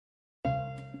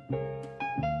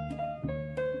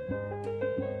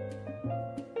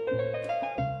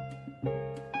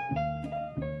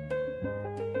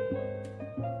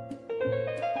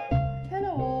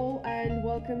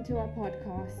welcome to our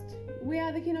podcast. We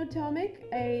are the Kinotomic,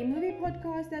 a movie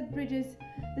podcast that bridges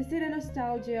the silly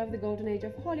nostalgia of the golden age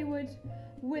of Hollywood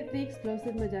with the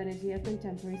explosive modernity of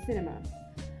contemporary cinema.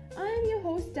 I am your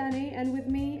host, Danny, and with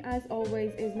me, as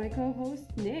always, is my co-host,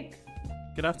 Nick.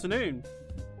 Good afternoon.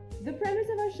 The premise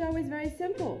of our show is very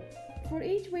simple. For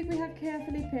each week, we have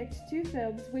carefully picked two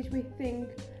films which we think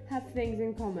have things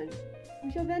in common.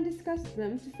 We shall then discuss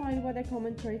them to find what their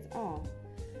common traits are.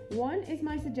 One is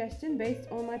my suggestion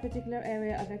based on my particular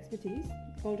area of expertise,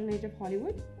 Golden Age of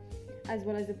Hollywood, as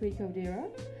well as the pre-code era,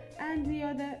 and the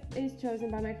other is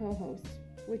chosen by my co-host,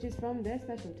 which is from their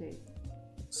specialty.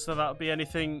 So that'll be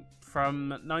anything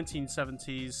from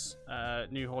 1970s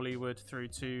New Hollywood through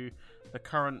to the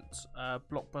current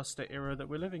blockbuster era that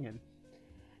we're living in.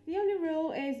 The only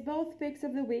rule is both picks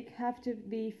of the week have to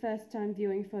be first-time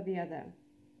viewing for the other.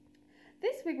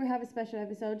 This week we have a special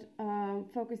episode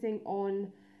focusing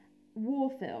on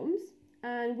war films,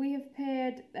 and we have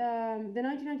paired the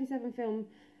 1997 film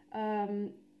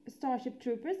Starship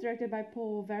Troopers, directed by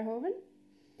Paul Verhoeven,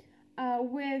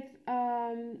 with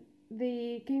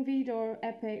the King Vidor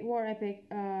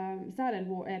silent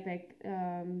war epic,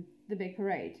 The Big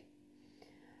Parade.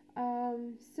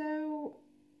 So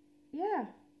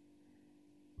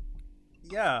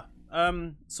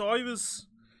I was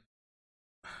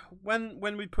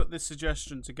when we put this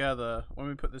suggestion together, when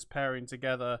we put this pairing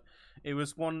together, it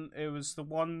was the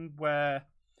one where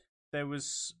there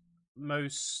was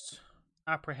most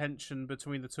apprehension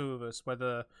between the two of us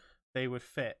whether they would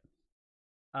fit.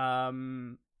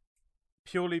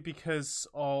 Purely because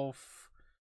of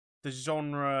the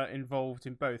genre involved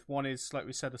in both. One is, like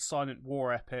we said, a silent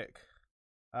war epic,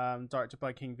 directed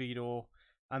by King Vidor,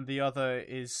 and the other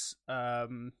is a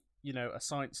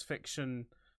science fiction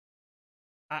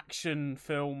action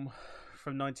film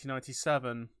from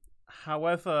 1997.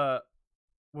 However,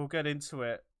 we'll get into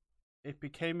it. It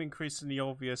became increasingly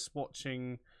obvious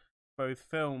watching both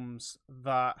films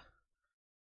that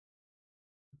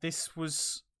this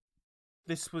was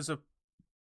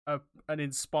an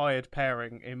inspired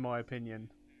pairing, in my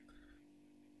opinion.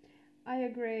 I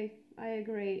agree.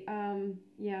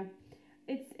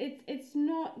 It's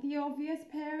not the obvious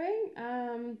pairing.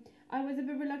 I was a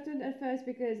bit reluctant at first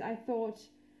because I thought,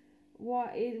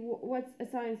 what's a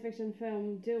science fiction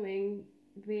film doing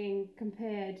being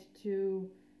compared to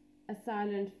a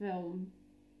silent film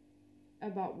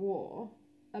about war,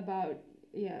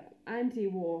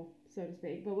 anti-war, so to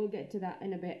speak, but we'll get to that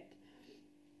in a bit.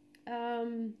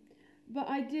 But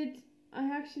I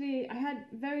had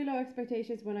very low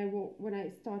expectations when I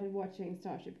started watching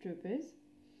Starship Troopers.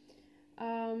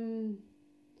 And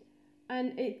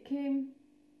it came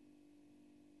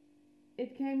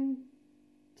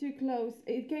too close.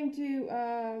 It came too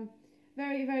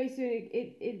very, very soon.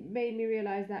 It made me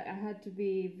realize that I had to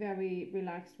be very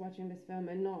relaxed watching this film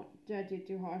and not judge it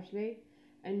too harshly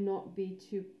and not be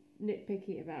too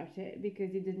nitpicky about it,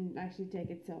 because it didn't actually take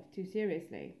itself too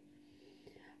seriously.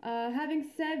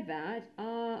 Having said that,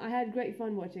 I had great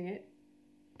fun watching it.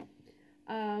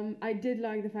 I did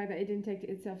like the fact that it didn't take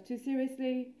itself too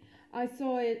seriously. I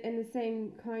saw it in the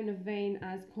same kind of vein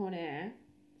as Con Air,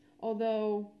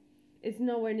 although it's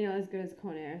nowhere near as good as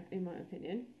Con Air, in my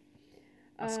opinion.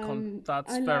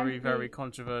 That's very, very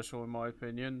controversial in my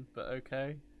opinion, but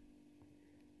okay.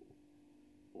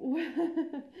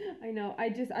 I know.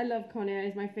 I love Con Air.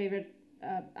 It's my favorite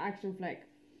action flick,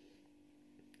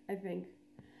 I think.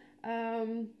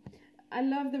 I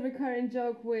love the recurrent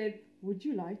joke with "Would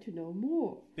you like to know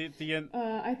more?"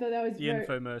 I thought that was the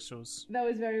infomercials. That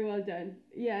was very well done.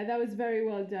 Yeah, that was very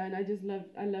well done. I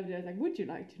loved it. I was like, "Would you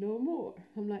like to know more?"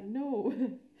 I'm like, no.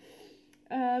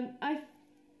 I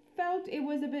felt it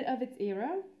was a bit of its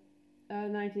era, the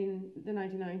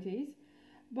 1990s,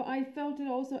 but I felt it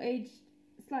also aged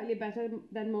slightly better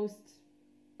than most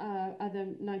other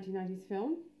 1990s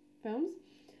films.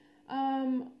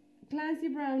 Clancy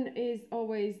Brown is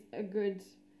always a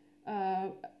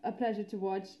pleasure to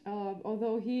watch,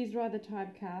 although he's rather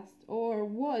typecast, or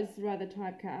was rather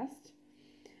typecast,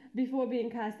 before being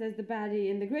cast as the baddie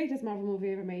in the greatest Marvel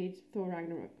movie ever made, Thor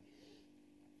Ragnarok.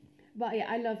 But yeah,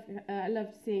 I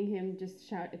love seeing him just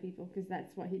shout at people, because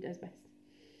that's what he does best.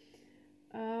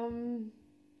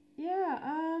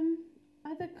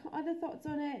 Other thoughts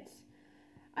on it.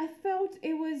 I felt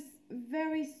it was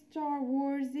very Star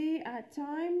Warsy at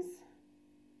times,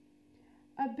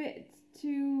 a bit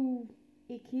too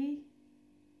icky.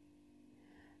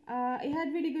 It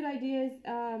had really good ideas,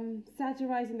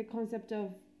 satirizing the concept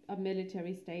of a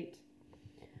military state.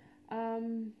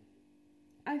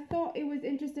 I thought it was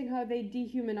interesting how they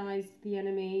dehumanized the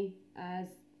enemy as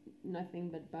nothing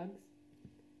but bugs.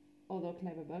 although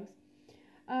clever bugs.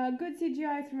 Good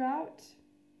CGI throughout.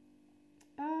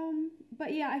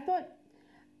 But yeah, I thought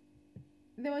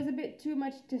there was a bit too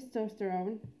much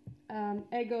testosterone.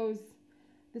 Egos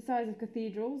the size of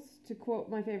cathedrals, to quote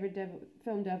my favorite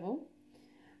film Devil.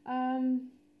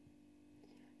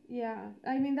 Yeah,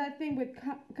 I mean that thing with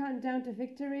countdown to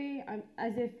victory,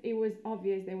 as if it was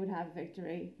obvious they would have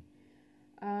victory.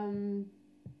 I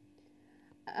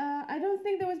don't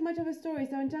think there was much of a story,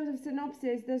 so in terms of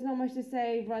synopsis, there's not much to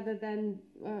say rather than,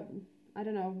 I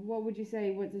don't know, what would you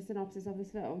say was the synopsis of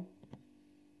this film?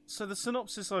 So the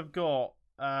synopsis I've got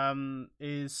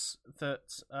is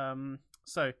that,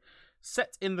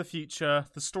 set in the future,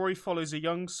 the story follows a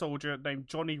young soldier named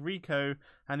Johnny Rico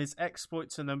and his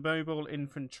exploits in the mobile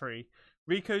infantry.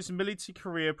 Rico's military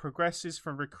career progresses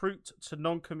from recruit to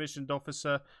non-commissioned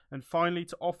officer and finally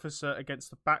to officer against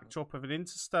the backdrop of an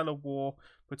interstellar war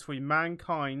between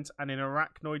mankind and an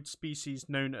arachnoid species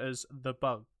known as the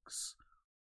Bugs.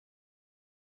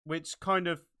 Which kind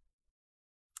of...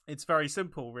 It's very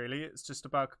simple, really. It's just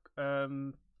about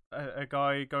a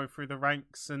guy going through the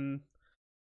ranks and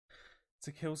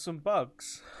to kill some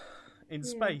bugs in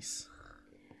space.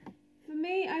 For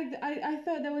me, I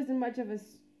thought there wasn't much of a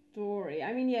story.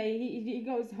 I mean, yeah, he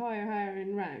goes higher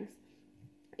in ranks.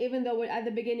 Even though at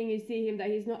the beginning you see him that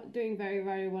he's not doing very,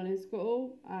 very well in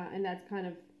school, and that's kind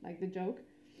of like the joke.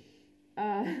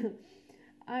 I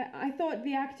thought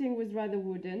the acting was rather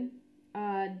wooden.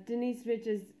 Denise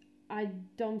Richards, I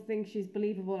don't think she's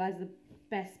believable as the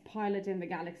best pilot in the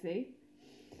galaxy.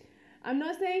 I'm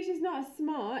not saying she's not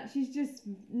smart, she's just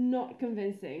not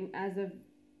convincing as a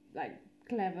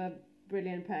clever,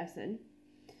 brilliant person.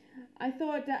 I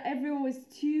thought that everyone was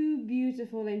too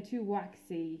beautiful and too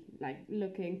waxy,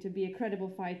 looking to be a credible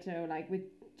fighter, with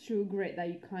true grit that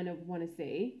you kind of want to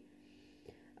see.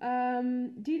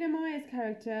 Dina Meyer's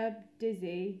character,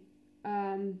 Dizzy,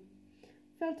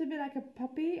 felt a bit like a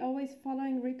puppy, always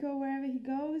following Rico wherever he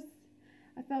goes.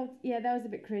 I felt, that was a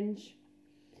bit cringe.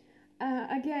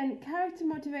 Again, character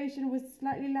motivation was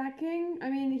slightly lacking. I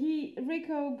mean,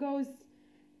 Rico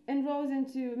enrolls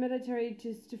into military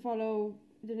just to follow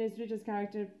Denise Richards'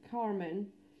 character,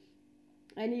 Carmen.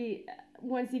 And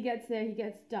once he gets there, he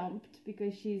gets dumped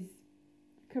because she's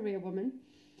a career woman.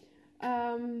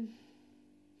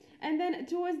 And then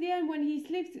towards the end, when he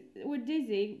sleeps with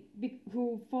Dizzy,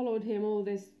 who followed him all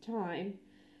this time,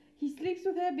 he sleeps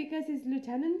with her because his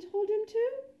lieutenant told him to.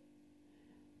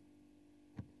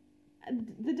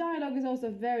 The dialogue is also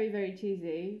very, very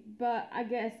cheesy, but I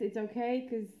guess it's okay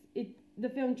because the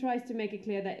film tries to make it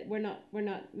clear that we're not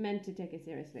meant to take it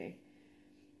seriously.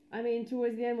 I mean,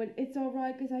 towards the end, when it's all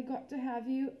right because I got to have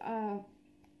you,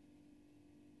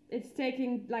 it's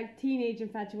taking teenage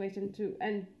infatuation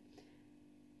and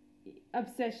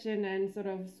obsession and sort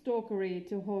of stalkery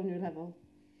to a whole new level.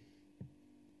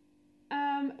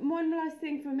 One last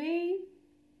thing for me.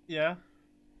 Yeah.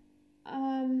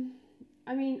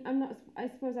 I mean, I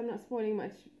suppose I'm not spoiling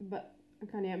much, but I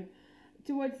kind of am.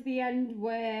 Towards the end,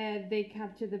 where they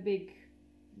capture the big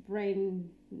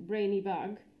brainy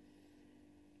bug,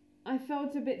 I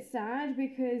felt a bit sad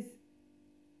because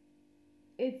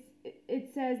it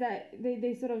says that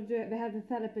they sort of they have the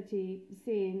telepathy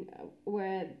scene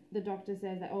where the doctor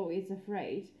says that, oh, it's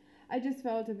afraid. I just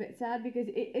felt a bit sad because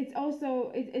it's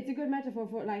also it's a good metaphor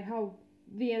for how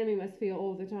the enemy must feel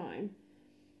all the time.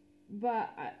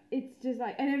 But it's just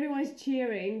and everyone's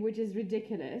cheering, which is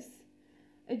ridiculous.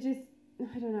 It just,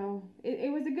 I don't know.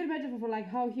 It was a good metaphor for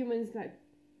how humans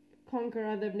conquer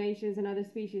other nations and other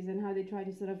species and how they try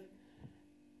to sort of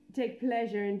take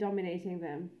pleasure in dominating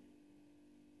them.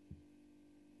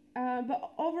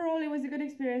 But overall, it was a good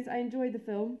experience. I enjoyed the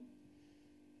film.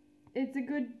 It's a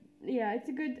good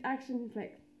action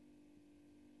flick.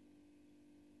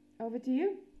 Over to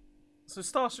you. So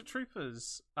Starship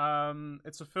Troopers,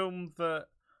 it's a film that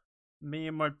me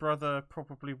and my brother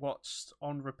probably watched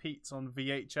on repeat on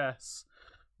VHS,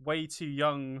 way too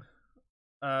young,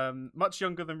 much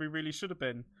younger than we really should have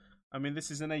been. I mean,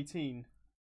 this is an 18.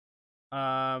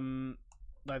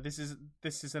 This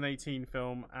is an 18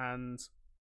 film, and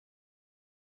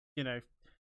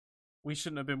we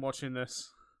shouldn't have been watching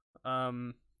this.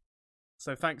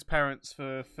 So thanks, parents,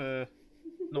 for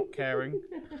not caring.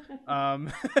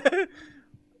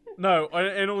 No,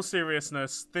 in all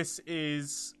seriousness, this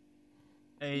is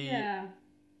there's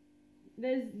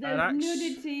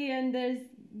nudity and there's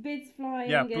bits flying.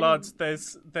 Yeah, blood.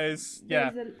 There's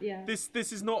yeah.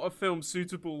 This is not a film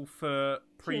suitable for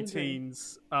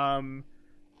preteens.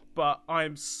 But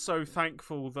I'm so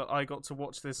thankful that I got to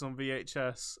watch this on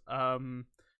VHS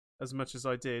as much as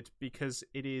I did, because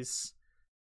it is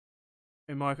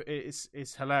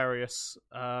it's hilarious.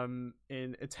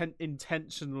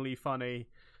 Intentionally funny.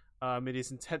 It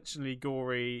is intentionally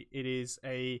gory. It is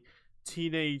a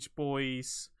teenage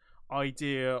boy's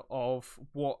idea of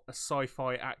what a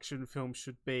sci-fi action film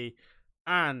should be,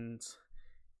 and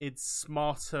it's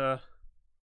smarter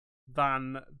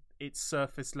than its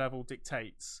surface level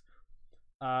dictates.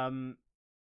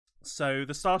 So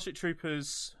the Starship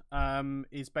Troopers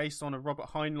is based on a Robert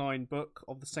Heinlein book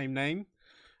of the same name.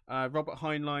 Robert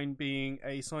Heinlein being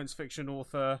a science fiction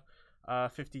author,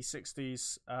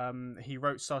 50s, 60s. He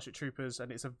wrote Starship Troopers,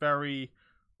 and it's a very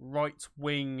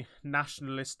right-wing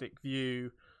nationalistic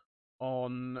view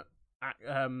on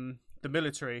the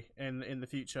military in the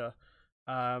future.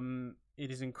 It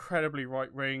is incredibly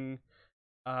right-wing,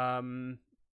 and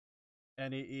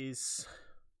it is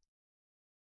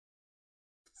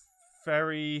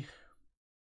very...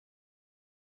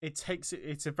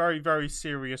 It's a very, very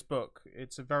serious book.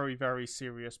 It's a very, very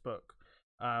serious book,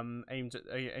 aimed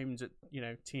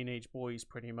at teenage boys,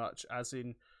 pretty much, as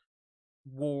in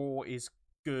war is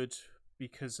good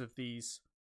because of these,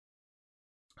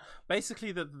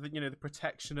 basically the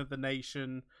protection of the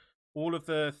nation, all of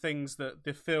the things that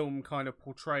the film kind of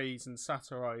portrays and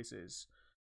satirizes.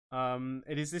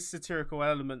 It is this satirical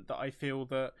element that I feel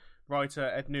that writer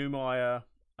Ed Neumeier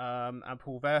and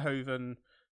Paul Verhoeven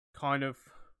kind of,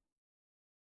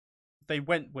 they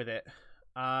went with it.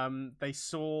 They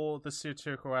saw the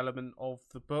satirical element of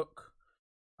the book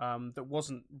that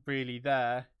wasn't really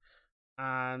there,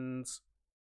 and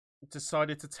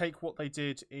decided to take what they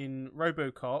did in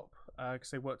RoboCop,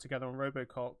 because they worked together on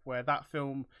RoboCop, where that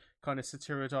film kind of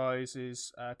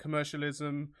satirizes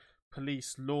commercialism,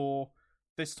 police, law.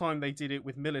 This time they did it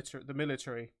with the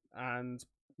military, and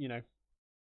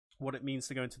what it means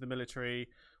to go into the military,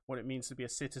 what it means to be a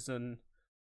citizen.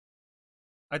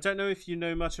 I don't know if you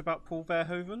know much about Paul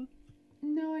Verhoeven.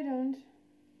 No, I don't.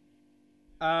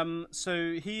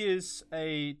 So he is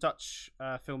a Dutch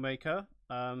filmmaker.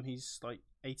 He's like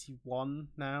 81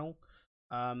 now.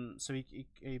 So he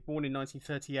born in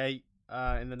 1938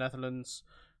 in the Netherlands.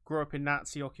 Grew up in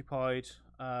Nazi-occupied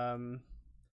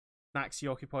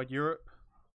Europe,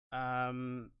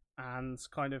 and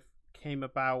kind of came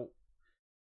about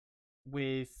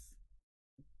with.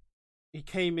 He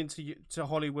came into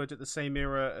Hollywood at the same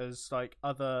era as like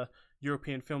other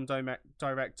European film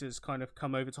directors kind of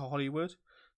come over to Hollywood.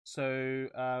 So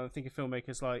think of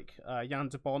filmmakers like Jan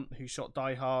de Bont, who shot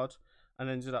Die Hard and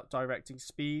ended up directing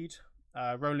Speed.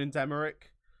 Roland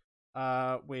Emmerich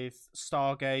with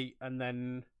Stargate, and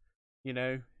then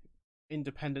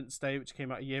Independence Day, which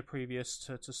came out a year previous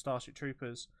to Starship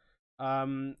Troopers.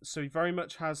 So he very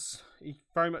much has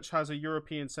a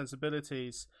European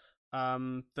sensibilities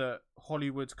that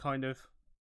Hollywood kind of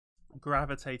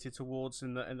gravitated towards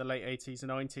in the late 80s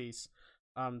and 90s,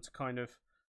 to kind of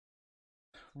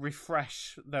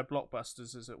refresh their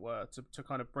blockbusters, as it were, to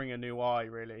kind of bring a new eye,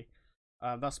 really.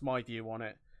 That's my view on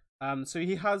it. So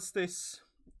he has this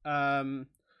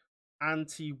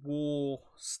anti-war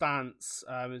stance.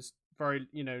 Is very,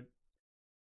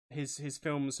 his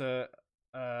films are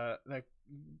they're,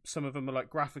 some of them are like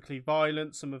graphically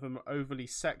violent, some of them are overly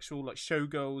sexual. Like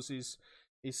Showgirls is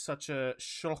such a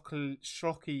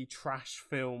schlocky trash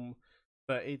film,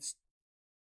 but it's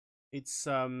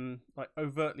like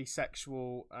overtly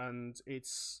sexual, and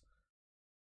it's,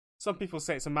 some people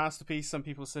say it's a masterpiece, some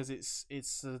people says it's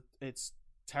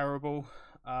terrible.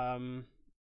 And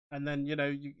then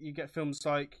you get films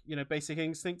like Basic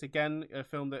Instinct, again a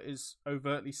film that is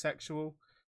overtly sexual,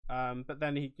 but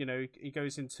then he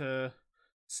goes into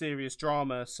serious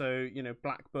drama. So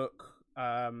Black Book,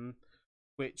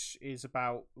 which is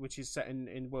set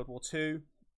in World War II,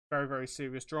 very, very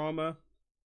serious drama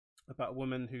about a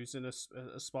woman who's a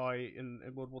spy in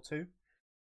World War II.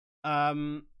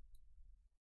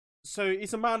 So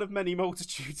he's a man of many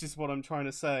multitudes, is what I'm trying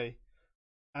to say.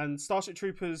 And Starship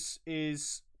Troopers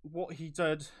is what he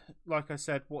did, like I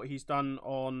said, what he's done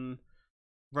on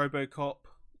RoboCop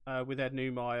with Ed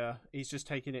Neumeier. He's just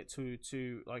taken it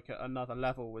to like another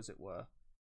level, as it were.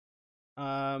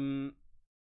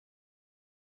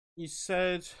 You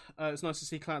said it's nice to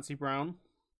see Clancy Brown.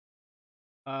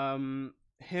 Him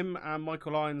and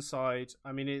Michael Ironside.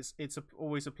 I mean, it's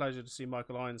always a pleasure to see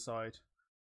Michael Ironside.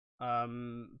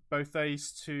 Both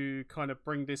these two kind of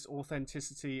bring this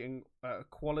authenticity and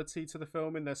quality to the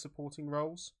film in their supporting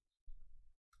roles.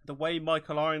 The way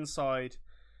Michael Ironside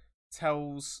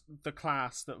tells the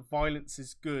class that violence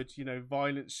is good,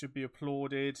 violence should be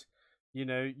applauded,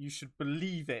 you should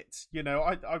believe it.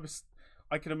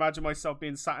 I can imagine myself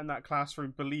being sat in that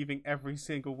classroom believing every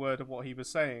single word of what he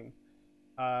was saying.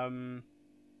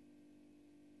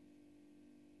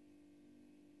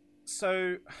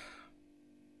 So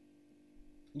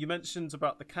you mentioned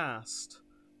about the cast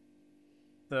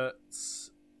that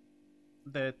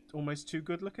they're almost too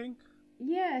good looking.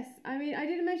 Yes, I mean, I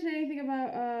didn't mention anything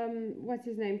about what's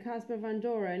his name, Casper Van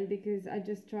Doren, because I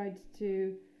just tried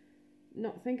to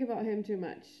not think about him too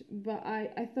much. But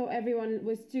I thought everyone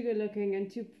was too good looking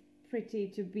and too pretty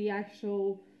to be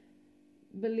actual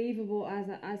believable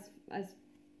as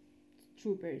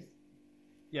troopers.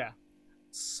 Yeah.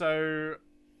 So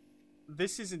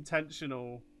this is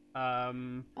intentional. Oh,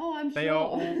 I'm they sure. are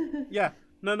all, yeah.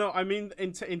 No. I mean,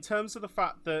 in terms of the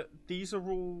fact that these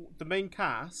are all the main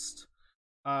cast.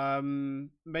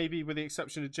 Maybe with the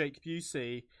exception of Jake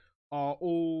Busey, are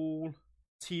all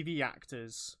TV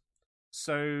actors.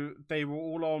 So they were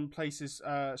all on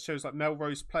shows like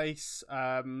Melrose Place,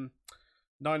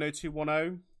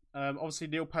 90210. Obviously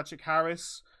Neil Patrick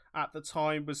Harris at the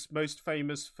time was most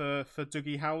famous for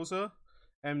Doogie Howser,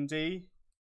 MD.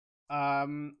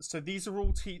 So these are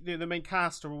all the main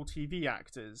cast are all TV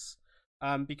actors,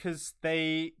 because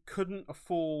they couldn't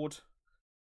afford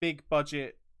big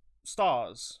budget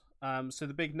stars. So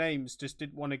the big names just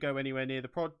didn't want to go anywhere near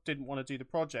didn't want to do the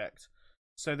project.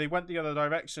 So they went the other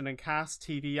direction and cast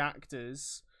TV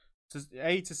actors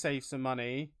to save some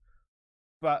money,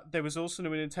 but there was also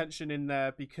an intention in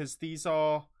there because these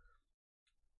are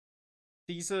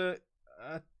they're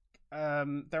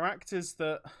actors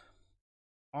that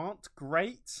aren't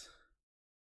great.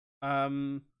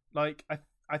 Like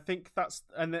I think that's,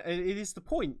 and it is the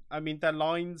point. I mean, their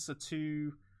lines are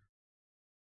too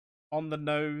on the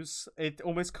nose. It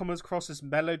almost comes across as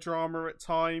melodrama at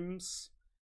times.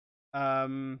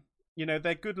 You know,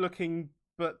 they're good looking,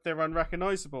 but they're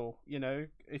unrecognizable. You know,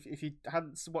 if you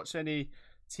hadn't watched any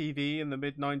TV in the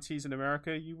mid-90s in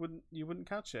America, you wouldn't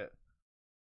catch it.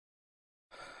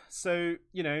 So,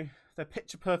 you know, they're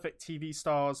picture perfect TV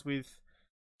stars with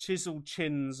chiseled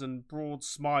chins and broad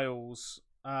smiles.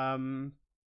 And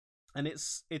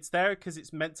it's there because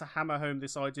it's meant to hammer home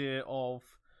this idea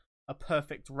of a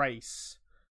perfect race,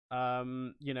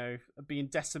 you know, being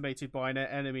decimated by an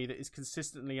enemy that is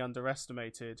consistently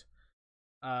underestimated.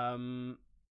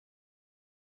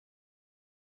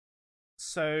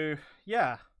 So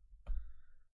yeah.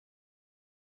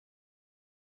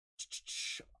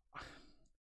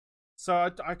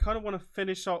 So I kind of want to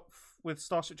finish off with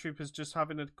Starship Troopers just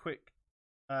having a quick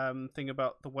thing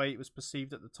about the way it was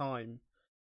perceived at the time.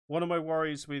 One of my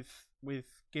worries with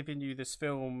giving you this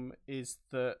film is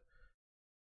that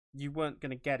you weren't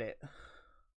going to get it.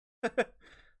 There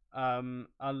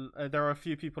are a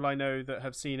few people I know that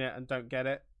have seen it and don't get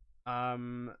it.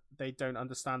 They don't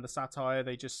understand the satire.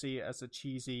 They just see it as a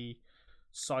cheesy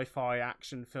sci-fi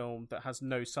action film that has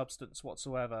no substance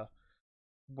whatsoever,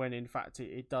 when in fact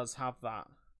it does have that.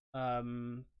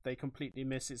 They completely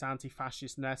miss its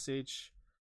anti-fascist message.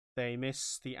 They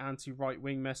miss the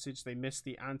anti-right-wing message. They miss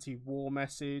the anti-war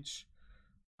message.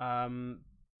 You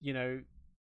know,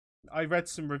 I read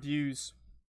some reviews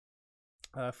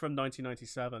from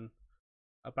 1997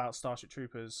 about Starship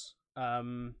Troopers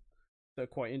that are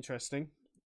quite interesting.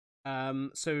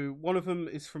 So one of them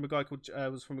is from a guy called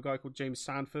James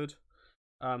Sanford.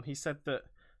 He said that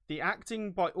the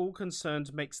acting by all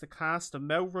concerned makes the cast of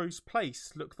Melrose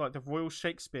Place look like the Royal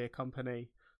Shakespeare Company.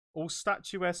 All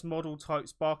statuesque model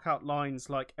types bark out lines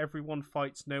like "everyone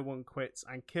fights, no one quits"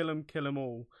 and kill 'em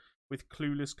all" with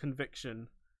clueless conviction.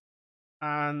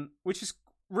 And which is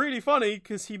really funny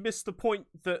because he missed the point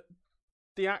that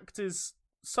the actors,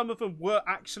 some of them were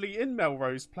actually in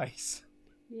Melrose Place.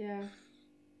 Yeah.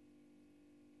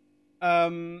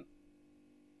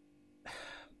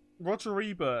 Roger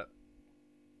Ebert,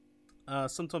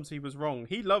 sometimes he was wrong.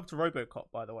 He loved RoboCop,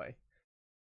 by the way.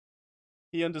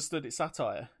 He understood its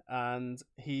satire, and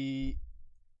by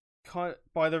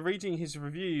the reading his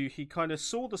review, he kind of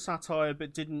saw the satire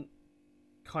but didn't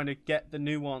kind of get the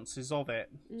nuances of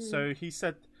it. So he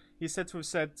said to have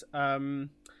said,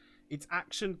 its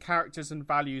action, characters and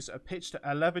values are pitched to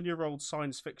 11-year-old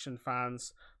science fiction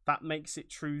fans. That makes it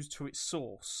true to its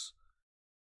source.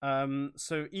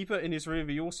 So Ebert in his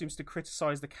review all seems to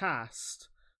criticize the cast,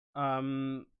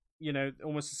 you know,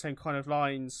 almost the same kind of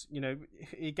lines, you know,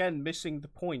 again missing the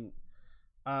point,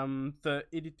 that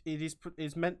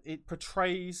it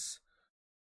portrays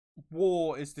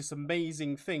war is this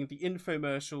amazing thing. The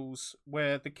infomercials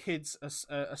where the kids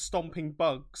are stomping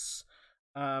bugs,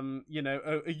 you know,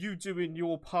 are you doing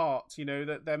your part? You know,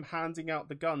 that them handing out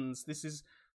the guns. This is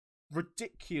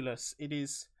ridiculous. It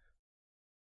is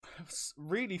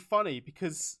really funny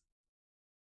because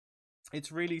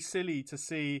it's really silly to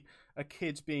see a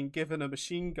kid being given a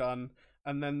machine gun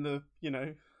and then the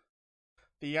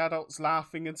adults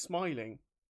laughing and smiling.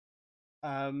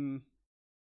 Um,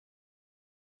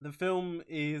 the film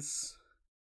is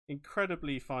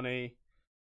incredibly funny.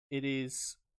 It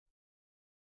is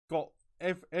got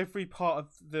every part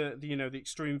of the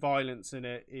extreme violence in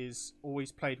it is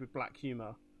always played with black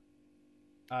humor.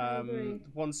 I agree.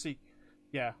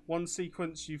 One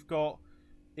sequence you've got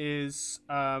is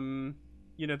the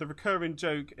recurring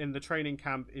joke in the training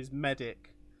camp is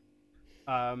medic,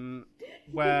 Yes.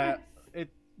 where it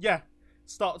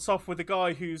starts off with a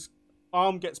guy whose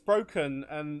arm gets broken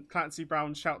and Clancy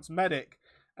Brown shouts medic,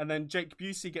 and then Jake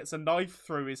Busey gets a knife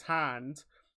through his hand.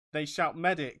 They shout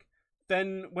medic.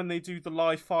 Then when they do the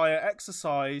live fire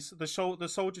exercise, the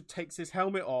soldier takes his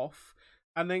helmet off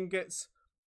and then gets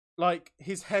like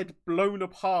his head blown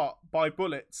apart by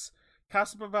bullets.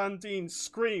 Casper Van Dien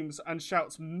screams and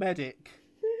shouts medic,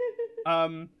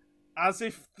 as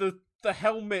if the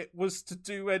helmet was to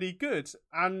do any good.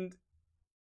 And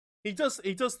he does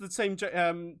the same.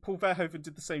 Paul Verhoeven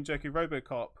did the same joke in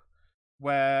RoboCop,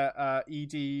 where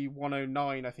ED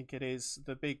 109, I think it is,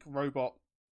 the big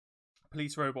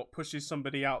police robot, pushes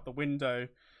somebody out the window,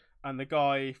 and the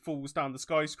guy falls down the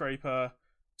skyscraper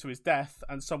to his death,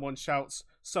 and someone shouts,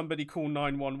 "Somebody call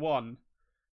 911."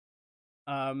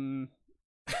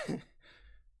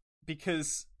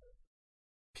 Because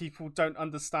people don't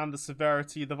understand the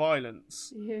severity of the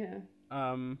violence. Yeah.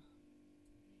 Like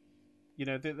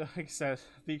I said,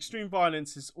 the extreme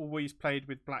violence is always played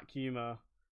with black humor.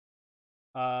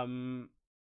 Yeah,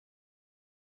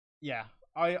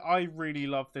 I really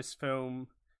love this film,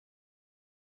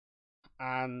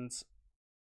 and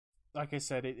like I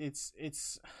said, it's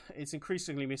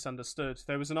increasingly misunderstood.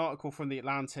 There was an article from The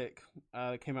Atlantic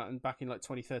that came out back in like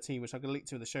 2013, which I'm gonna link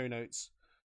to in the show notes,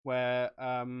 where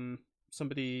one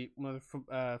of the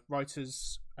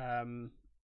writers, a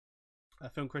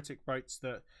film critic, writes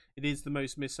that it is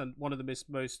one of the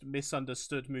most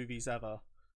misunderstood movies ever.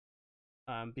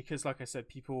 Because, like I said,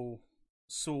 people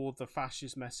saw the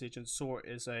fascist message and saw it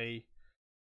as an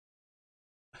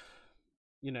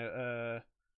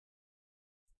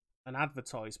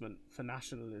advertisement for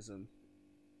nationalism.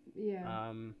 Yeah.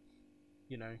 I'm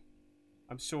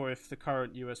sure if the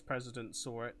current US president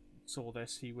saw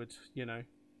this, he would,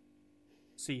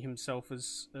 see himself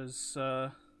as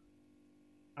the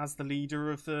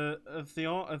leader of the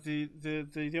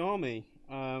army.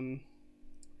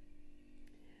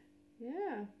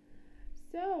 Yeah.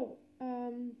 So,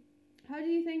 how do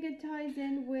you think it ties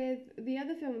in with the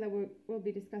other film that we'll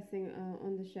be discussing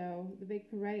on the show, The Big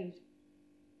Parade?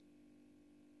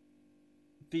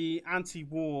 The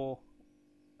anti-war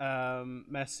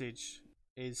message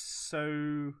is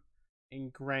so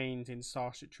ingrained in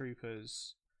Starship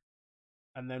Troopers,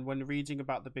 and then when reading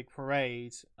about The Big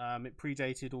Parade, it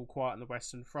predated All Quiet on the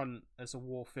Western Front as a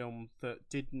war film that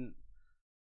didn't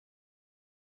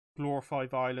glorify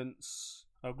violence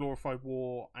or glorify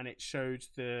war, and it showed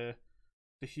the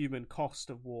human cost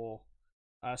of war.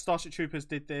 Starship Troopers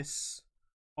did this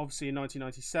obviously in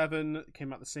 1997. It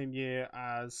came out the same year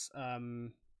as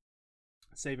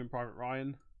Saving Private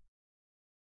Ryan.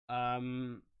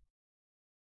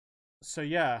 So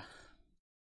yeah,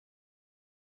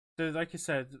 like I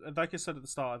said at the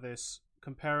start of this,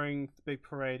 comparing The Big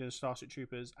Parade and Starship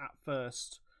Troopers at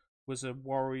first was a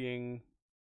worrying,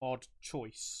 odd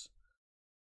choice,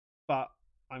 but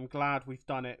I'm glad we've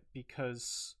done it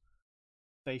because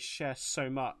they share so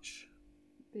much.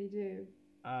 They do.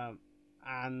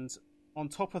 And on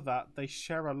top of that, they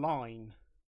share a line.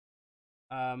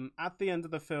 At the end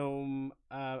of the film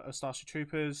of Starship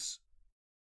Troopers,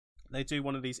 they do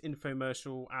one of these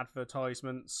infomercial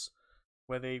advertisements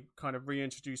where they kind of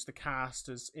reintroduce the cast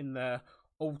as in their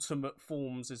ultimate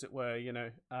forms, as it were,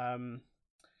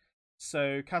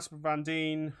 So Casper Van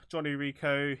Dien, Johnny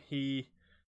Rico, he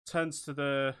turns to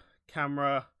the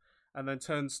camera and then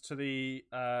turns to the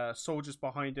soldiers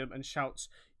behind him and shouts,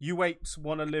 "You apes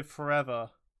want to live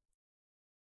forever."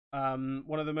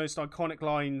 One of the most iconic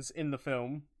lines in the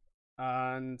film.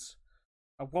 And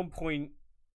at one point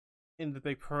in The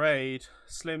Big Parade,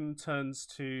 Slim turns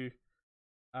to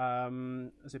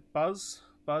is it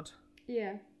Bud?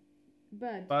 Yeah.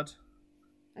 Bud.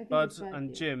 I think Bud it's Bud and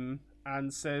yeah. Jim,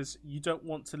 and says, "You don't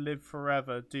want to live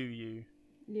forever, do you?"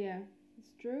 Yeah,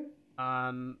 it's true.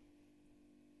 And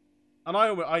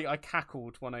I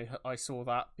cackled when I saw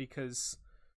that, because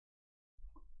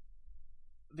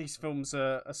these films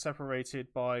are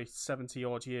separated by 70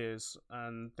 odd years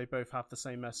and they both have the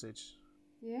same message.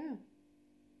 Yeah.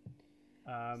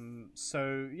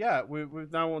 So yeah, we're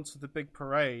now on to The Big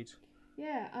Parade.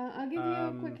 Yeah, I'll give you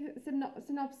a quick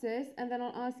synopsis and then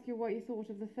I'll ask you what you thought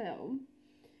of the film.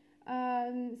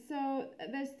 So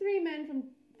there's three men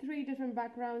three different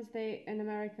backgrounds. They in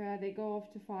America they go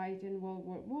off to fight in World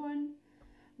War One.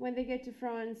 When they get to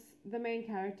France, the main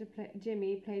character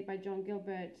Jimmy, played by John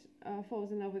Gilbert,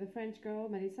 falls in love with a French girl,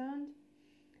 Melisande,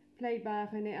 played by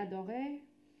René Adoré.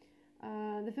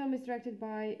 The film is directed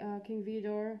by King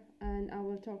Vidor, and I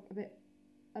will talk a bit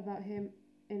about him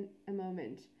in a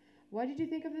moment. What did you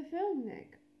think of the film,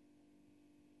 Nick?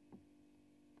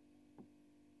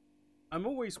 I'm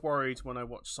always worried when I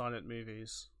watch silent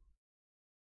movies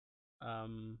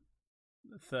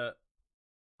that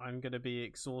I'm going to be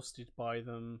exhausted by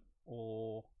them,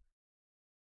 or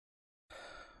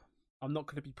I'm not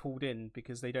going to be pulled in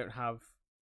because they don't have,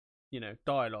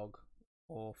 dialogue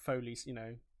or Foley's,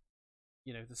 the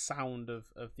sound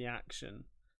of the action.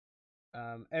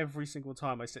 Every single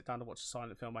time I sit down to watch a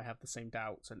silent film, I have the same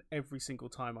doubts, and every single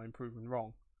time I'm proven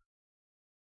wrong.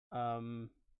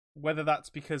 Whether that's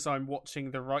because I'm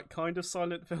watching the right kind of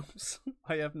silent films,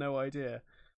 I have no idea.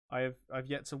 I've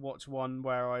yet to watch one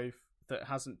where that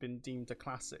hasn't been deemed a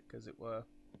classic, as it were.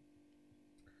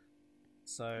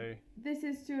 So this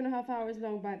is 2.5 hours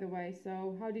long, by the way.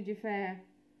 So how did you fare?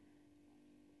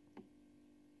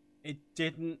 It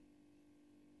didn't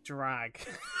drag.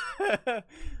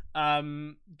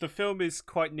 The film is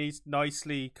quite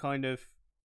nicely kind of.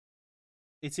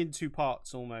 It's in two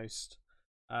parts almost.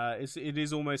 It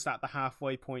is almost at the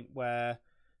halfway point where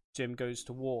Jim goes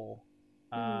to war.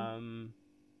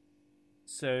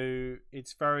 So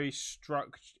it's very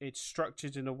it's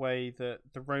structured in a way that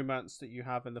the romance that you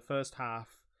have in the first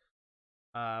half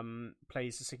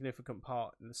plays a significant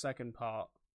part in the second part.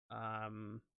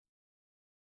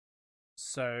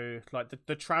 So like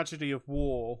the tragedy of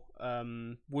war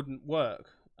wouldn't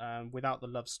work without the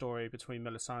love story between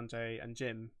Melisande and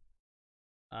Jim.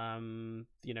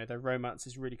 Their romance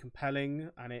is really compelling,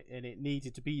 and it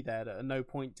needed to be there. That at no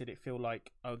point did it feel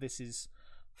like, oh, this is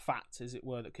fat, as it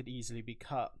were, that could easily be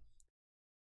cut.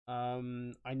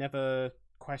 I never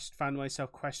found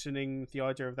myself questioning the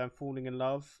idea of them falling in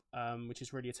love, which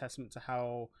is really a testament to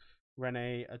how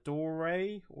René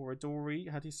Adoré, or Adoré,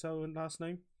 how do you say her last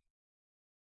name?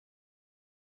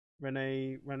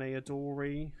 René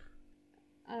Adoré.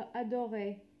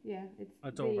 Adoré, yeah, it's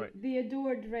Adoré. The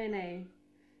adored René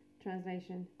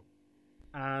translation.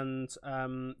 And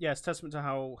it's testament to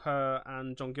how her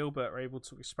and John Gilbert are able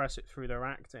to express it through their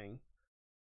acting.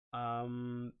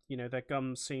 Their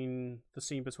gum scene, the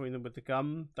scene between them with the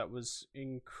gum, that was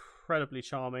incredibly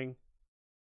charming.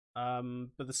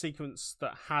 But the sequence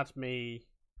that had me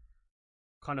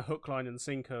kind of hook, line, and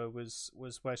sinker was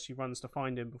where she runs to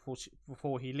find him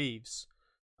before he leaves.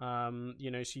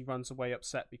 She runs away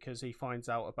upset because she finds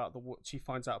out about the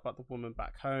woman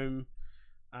back home.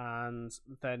 And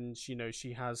then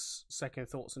she has second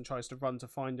thoughts and tries to run to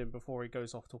find him before he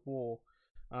goes off to war.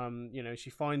 She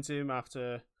finds him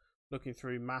after looking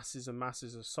through masses and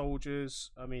masses of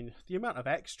soldiers. I mean, the amount of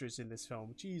extras in this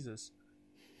film, Jesus.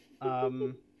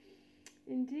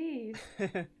 Indeed.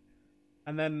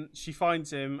 And then she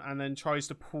finds him and then tries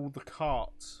to pull the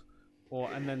cart,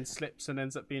 and then slips and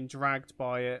ends up being dragged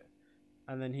by it.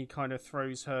 And then he kind of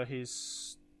throws her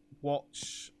his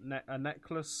watch, a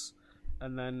necklace.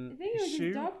 And then I think it was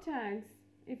his dog tags,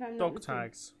 if I'm not mistaken. Dog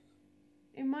tags.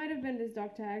 It might have been his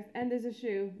dog tags, and there's a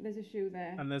shoe. There's a shoe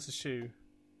there. And there's a shoe.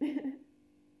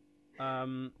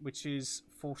 Which is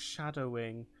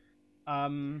foreshadowing.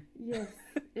 Yes,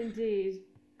 indeed.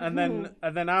 And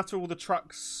then after all the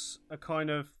trucks are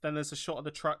then there's a shot of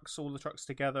all the trucks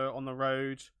together on the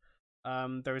road.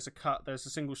 There's a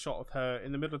single shot of her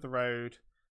in the middle of the road,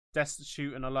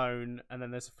 destitute and alone, and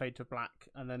then there's a fade to black,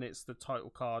 and then it's the title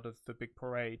card of the big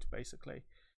parade, basically.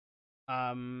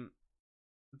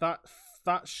 That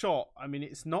shot, I mean,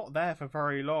 it's not there for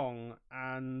very long,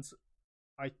 and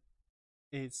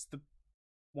it's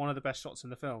one of the best shots in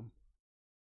the film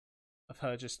of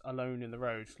her just alone in the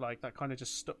road. Like, that kind of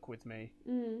just stuck with me.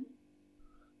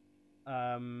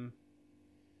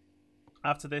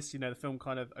 After this, the film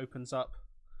kind of opens up,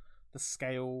 the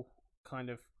scale kind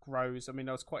of grows. I mean,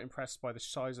 I was quite impressed by the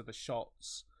size of the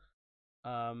shots.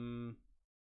 I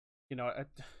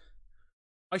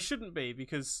shouldn't be,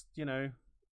 because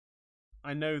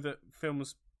I know that film,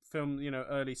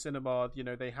 early cinema,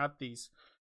 they had these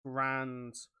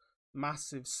grand,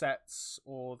 massive sets,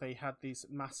 or they had these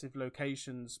massive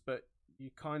locations, but you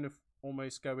kind of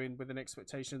almost go in with an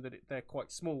expectation that they're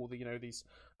quite small. These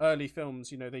early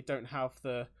films, they don't have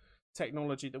the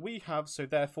technology that we have, so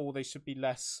therefore they should be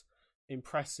less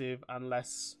impressive and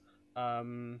less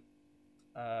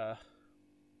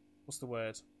what's the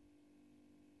word?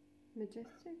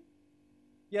 Majestic?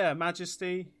 Yeah,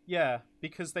 majesty. Yeah,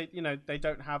 because they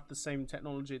don't have the same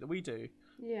technology that we do.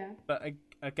 Yeah. But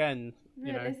again,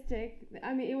 realistic.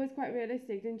 I mean, it was quite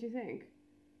realistic, didn't you think?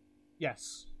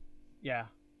 Yes. Yeah.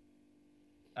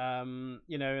 And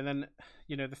then,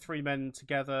 the three men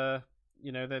together,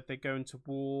 they go into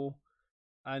war,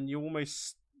 and you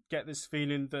almost get this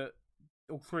feeling that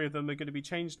all three of them are going to be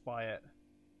changed by it.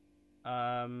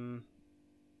 And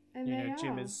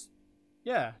Jim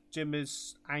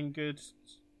is angered.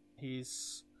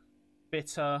 He's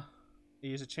bitter.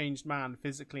 He is a changed man,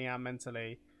 physically and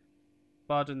mentally.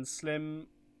 Bud and Slim,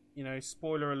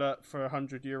 spoiler alert for a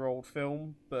 100-year-old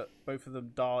film, but both of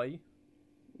them die.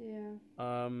 Yeah.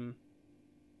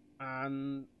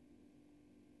 And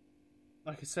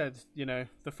like I said,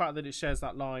 the fact that it shares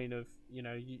that line of,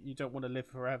 you don't want to live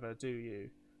forever, do you?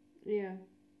 Yeah.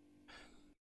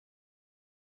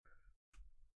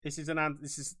 It's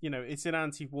an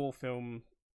anti-war film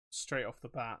straight off the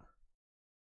bat.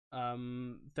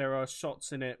 There are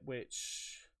shots in it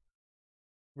which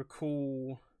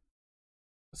recall.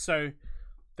 So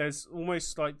there's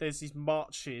almost like there's these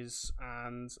marches,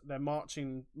 and they're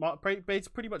marching,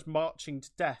 pretty much marching to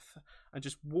death, and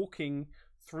just walking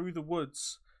through the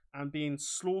woods and being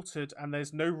slaughtered, and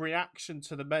there's no reaction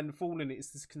to the men falling.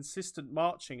 It's this consistent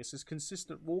marching, it's this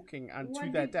consistent walking, and to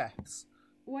their deaths.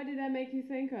 What did that make you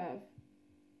think of?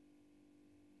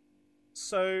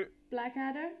 So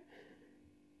Blackadder?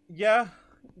 Yeah.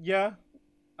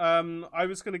 I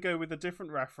was going to go with a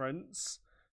different reference.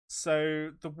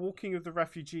 So the walking of the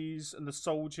refugees and the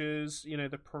soldiers,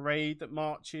 the parade that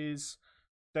marches,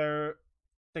 they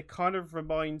kind of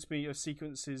remind me of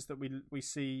sequences that we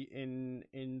see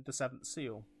in The Seventh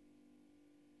Seal.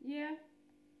 Yeah.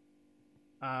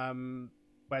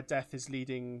 Where death is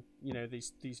leading,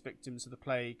 these victims of the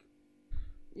plague.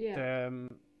 Yeah.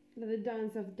 The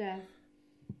dance of death.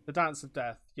 The dance of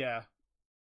death, yeah.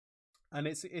 And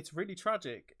it's really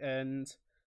tragic, and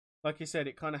like you said,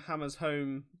 it kind of hammers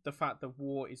home the fact that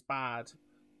war is bad,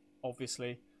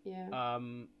 obviously. Yeah.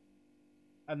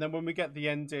 And then when we get the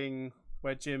ending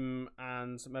where Jim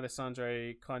and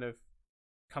Melisandre kind of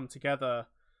come together,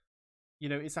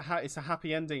 it's a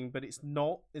happy ending, but it's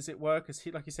not, as it were, because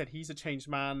like you said, he's a changed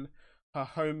man. Her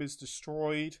home is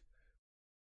destroyed.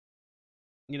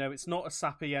 It's not a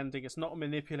sappy ending. It's not a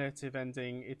manipulative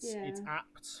ending. It's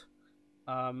apt.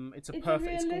 It's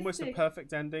almost a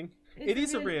perfect ending. It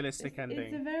is a realistic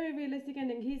ending. It's a very realistic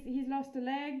ending. He's lost a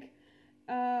leg.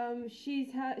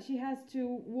 She has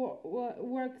to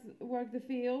work the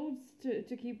fields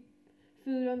to keep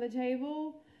food on the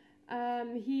table.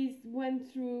 He's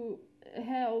went through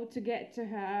hell to get to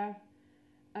her.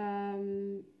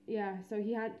 So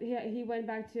he went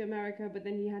back to America, but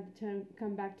then he had to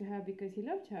come back to her because he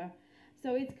loved her.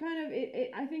 So it's kind of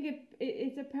I think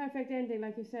it's a perfect ending,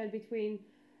 like you said, between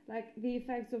like the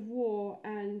effects of war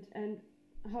and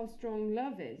how strong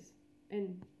love is,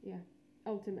 and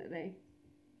ultimately.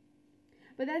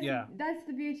 But that's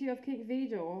the beauty of King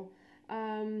Vidor.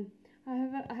 I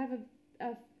have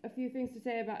a few things to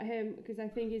say about him because I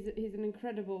think he's an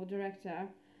incredible director.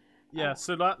 Yeah.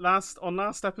 So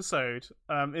last episode,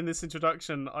 in this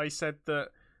introduction, I said that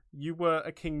you were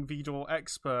a King Vidor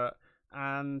expert,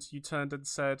 and you turned and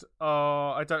said,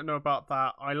 "Oh, I don't know about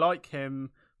that. I like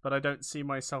him, but I don't see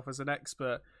myself as an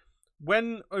expert."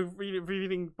 When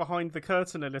reading behind the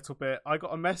curtain a little bit, I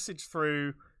got a message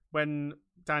through when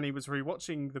Danny was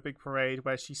rewatching The Big Parade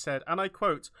where she said, and I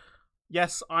quote,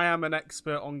 "Yes, I am an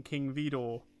expert on King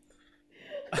Vidor."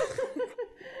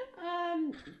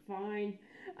 Fine.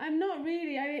 I'm not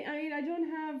really. I mean, I don't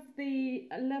have the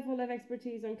level of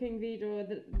expertise on King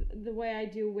Vidor the way I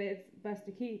do with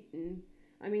Buster Keaton.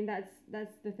 I mean,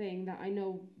 that's the thing that I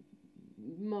know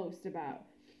most about,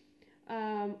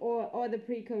 or the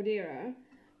pre-Code era.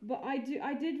 But I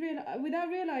did realize, without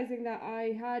realizing that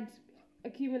I had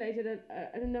accumulated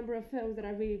a number of films that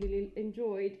I really, really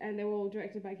enjoyed, and they were all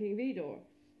directed by King Vidor.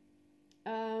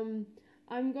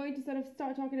 I'm going to sort of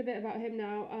start talking a bit about him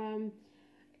now.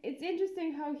 It's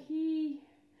interesting how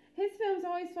his films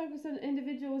always focus on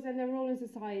individuals and their role in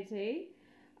society,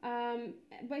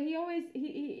 but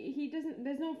he doesn't.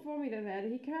 There's no formula there.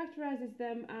 He characterizes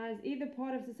them as either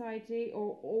part of society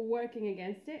or working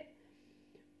against it,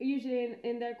 usually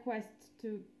in their quest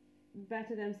to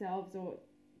better themselves or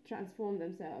transform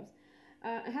themselves.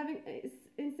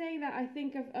 In saying that, I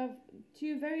think of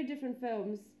two very different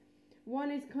films. One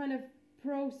is kind of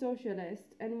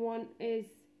pro-socialist, and one is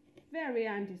very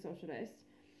anti-socialist.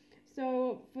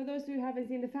 So, for those who haven't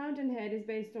seen, The Fountainhead is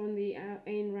based on the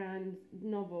Ayn Rand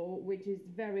novel, which is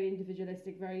very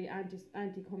individualistic, very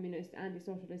anti-communist,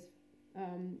 anti-socialist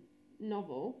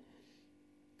novel.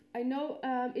 I know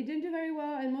it didn't do very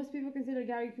well, and most people consider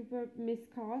Gary Cooper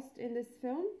miscast in this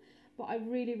film, but I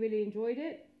really, really enjoyed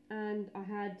it, and I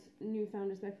had newfound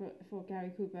respect for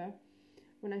Gary Cooper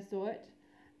when I saw it.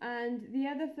 And the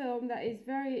other film that is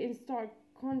very in stark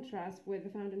contrast with The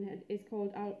Fountainhead is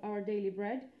called Our Daily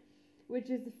Bread, which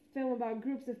is a film about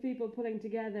groups of people pulling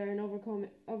together and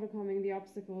overcoming the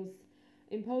obstacles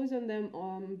imposed on them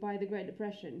by the Great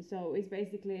Depression. So it's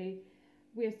basically,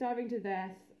 we are starving to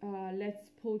death, let's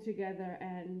pull together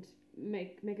and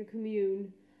make a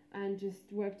commune and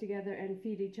just work together and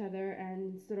feed each other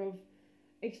and sort of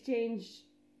exchange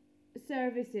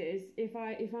services. If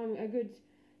I'm a good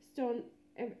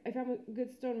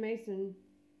stonemason,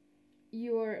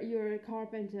 you're a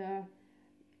carpenter,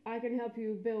 I can help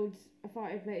you build a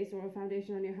fireplace or a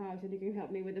foundation on your house, and you can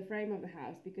help me with the frame of the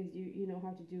house because you know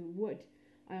how to do wood.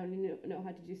 I only know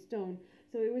how to do stone.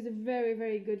 So it was a very,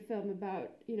 very good film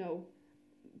about,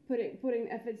 putting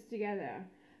efforts together.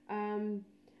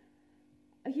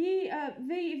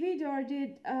 Vidor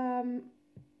did,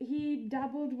 he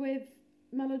dabbled with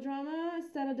melodrama.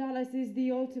 Stella Dallas is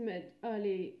the ultimate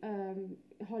early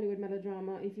Hollywood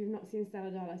melodrama. If you've not seen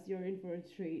Stella Dallas, you're in for a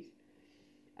treat.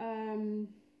 Duel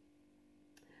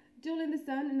in the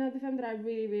Sun, another film that I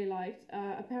really, really liked.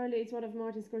 Apparently it's one of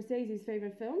Martin Scorsese's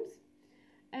favorite films,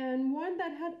 and one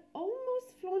that had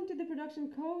almost flaunted the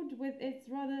production code with its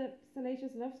rather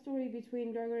salacious love story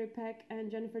between Gregory Peck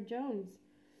and Jennifer Jones.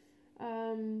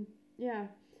 And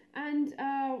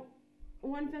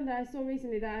one film that I saw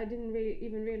recently that I didn't really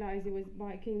even realize it was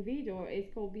by King Vidor is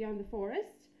called Beyond the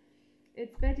Forest.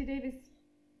 It's Bette Davis'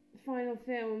 final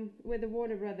film with the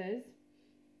Warner Brothers.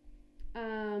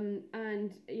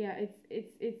 And yeah,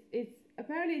 it's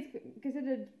apparently it's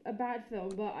considered a bad film,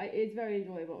 but it's very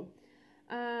enjoyable.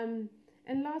 And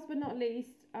last but not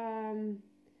least,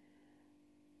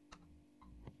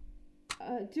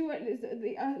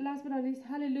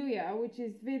 Hallelujah, which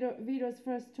is Vidor's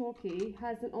first talkie,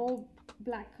 has an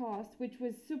all-black cast, which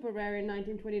was super rare in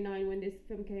 1929 when this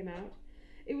film came out.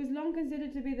 It was long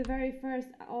considered to be the very first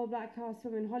all-black cast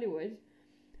film in Hollywood,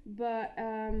 but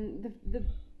the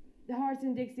Hearts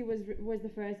in Dixie was the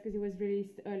first because it was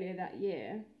released earlier that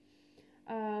year.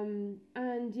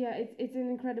 And yeah, it's an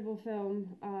incredible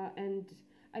film, and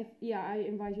I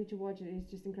invite you to watch it. It's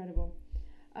just incredible.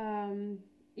 King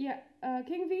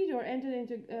Vidor entered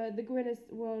into the Guinness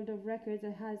World of Records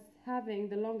as having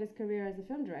the longest career as a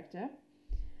film director,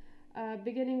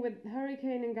 beginning with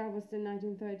Hurricane in Galveston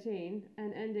 1913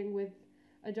 and ending with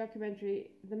a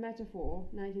documentary, The Metaphor,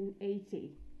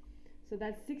 1980. So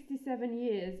that's 67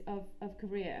 years of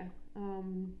career.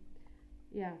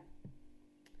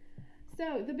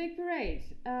 So The Big Parade.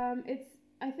 I'm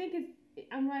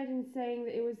right in saying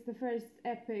that it was the first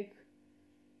epic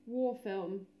war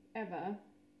film ever,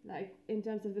 like in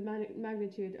terms of the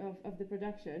magnitude of the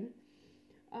production.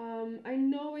 I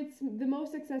know it's the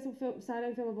most successful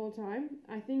silent film of all time.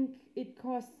 I think it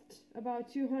cost about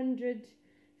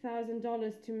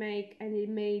 $200,000 to make, and it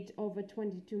made over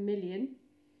 22 million,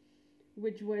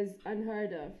 which was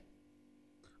unheard of.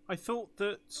 I thought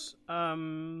that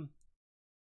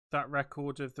that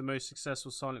record of the most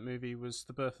successful silent movie was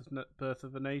The Birth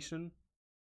of a Nation.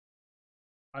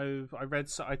 I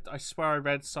swear I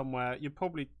read somewhere. You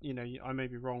probably, I may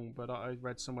be wrong, but I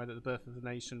read somewhere that The Birth of a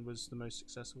Nation was the most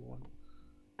successful one.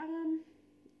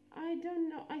 I don't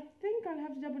know. I think I'll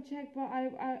have to double check, but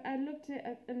I looked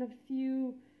at in a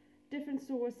few different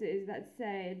sources that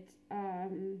said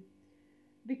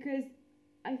because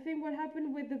I think what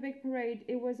happened with The Big Parade,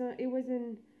 it was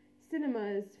in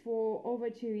cinemas for over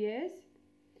 2 years.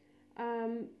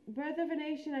 Birth of a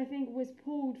Nation, I think, was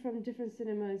pulled from different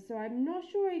cinemas, so I'm not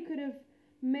sure he could have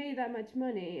made that much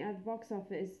money at the box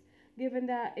office, given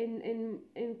that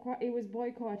it was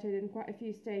boycotted in quite a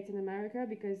few states in America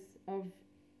because of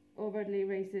overtly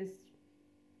racist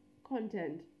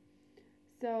content.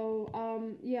 So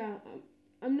I'm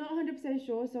not 100%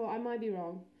 sure, so I might be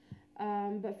wrong.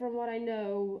 But from what I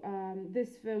know,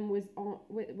 this film was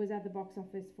at the box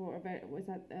office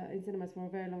in cinemas for a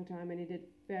very long time, and it did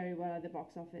very well at the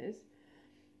box office.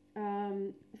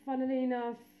 Funnily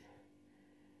enough,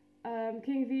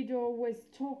 King Vidor was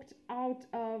talked out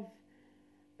of,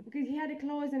 because he had a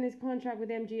clause in his contract with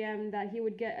MGM that he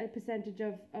would get a percentage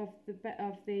of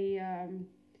the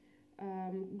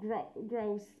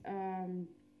gross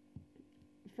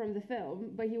from the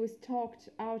film, but he was talked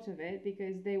out of it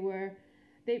because they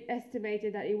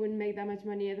estimated that it wouldn't make that much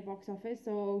money at the box office,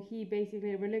 so he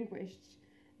basically relinquished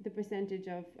the percentage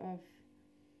of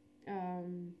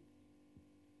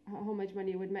how much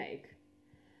money it would make.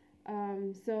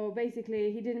 So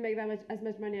basically he didn't make as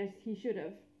much money as he should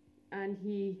have, and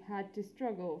he had to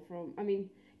struggle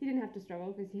he didn't have to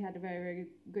struggle because he had a very, very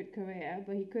good career,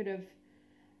 but he could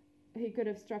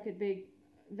have struck it big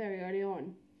very early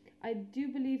on. I do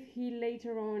believe he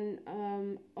later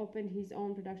on opened his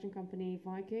own production company,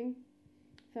 Viking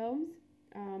Films,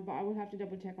 but I will have to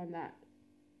double check on that.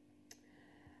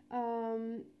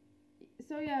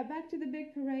 So yeah, back to the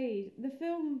big parade. The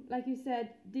film, like you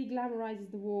said,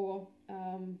 de-glamorizes the war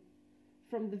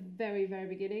from the very, very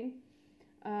beginning.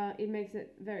 It makes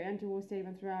it very anti-war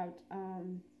statement throughout.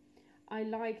 I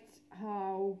liked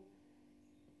how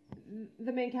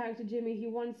the main character Jimmy,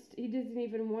 he doesn't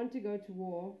even want to go to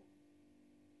war.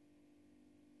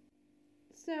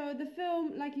 So the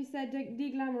film, like you said,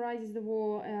 de-glamorizes the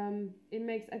war.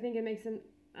 I think it makes an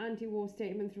anti-war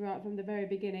statement throughout from the very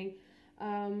beginning.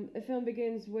 The film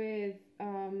begins with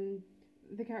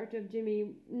the character of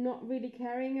Jimmy not really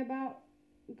caring about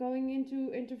going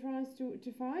into France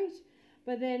to fight,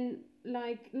 but then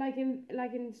like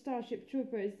in Starship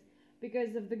Troopers,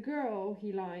 because of the girl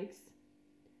he likes,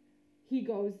 he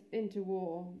goes into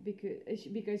war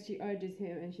because she urges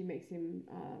him and she makes him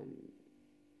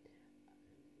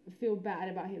feel bad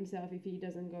about himself if he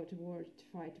doesn't go to war to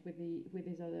fight with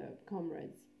his other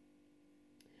comrades.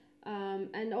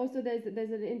 And also there's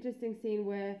an interesting scene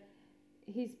where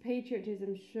his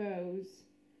patriotism shows,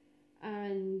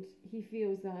 and he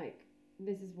feels like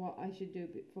this is what I should do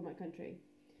for my country.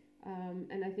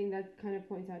 And I think that kind of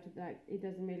points out that it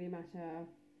doesn't really matter,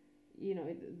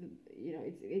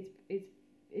 it's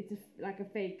like a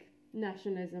fake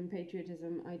nationalism,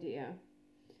 patriotism idea,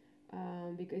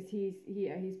 because he's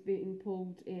being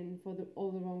pulled in for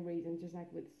all the wrong reasons, just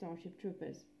like with Starship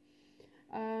Troopers.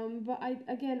 But I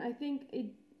think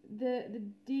the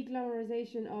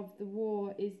de-glamorization of the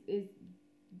war is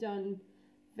done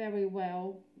very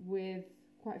well with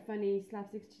quite funny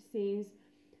slapstick scenes.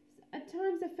 At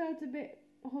times I felt a bit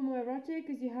homoerotic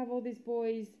because you have all these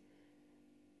boys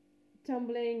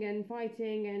tumbling and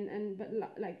fighting but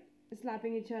like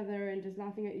slapping each other and just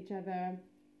laughing at each other.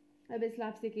 A bit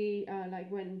slapsticky, like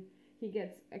when he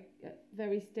gets a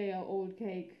very stale old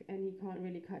cake and he can't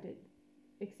really cut it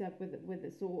except with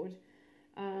a sword.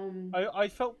 I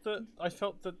felt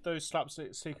that those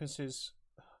slapstick sequences,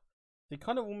 they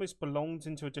kind of almost belonged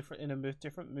in a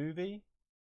different movie.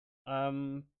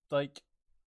 Like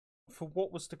for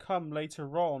what was to come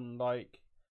later on, like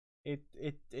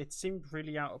it seemed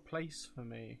really out of place for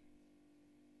me.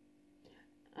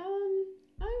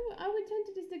 I would tend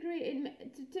to disagree.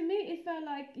 To me, it felt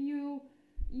like you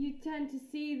tend to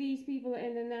see these people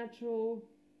in their natural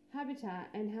habitat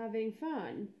and having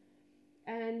fun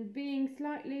and being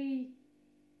slightly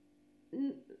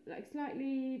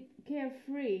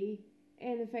carefree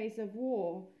in the face of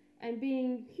war and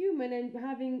being human and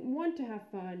want to have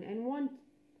fun and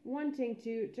wanting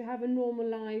to have a normal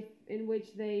life in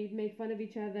which they make fun of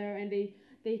each other and they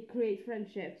create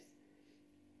friendships,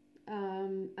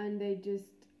 and they just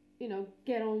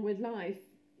get on with life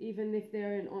even if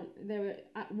they're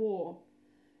at war.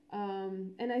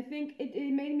 And I think it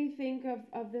made me think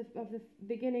of the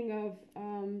beginning of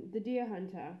the Deer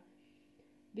Hunter,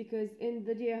 because in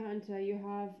the Deer Hunter you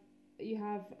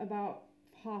have about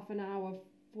half an hour,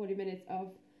 40 minutes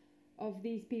of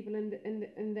these people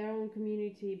in their own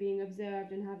community being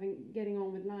observed and getting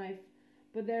on with life,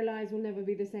 but their lives will never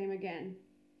be the same again.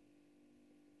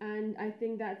 And I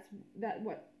think that's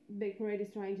what Big Parade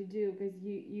is trying to do, because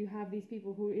you have these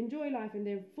people who enjoy life and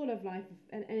they're full of life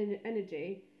and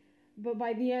energy, but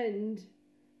by the end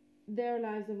their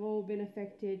lives have all been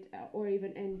affected or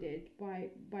even ended by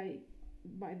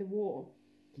the war.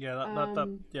 Yeah,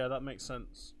 that makes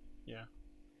sense. Yeah.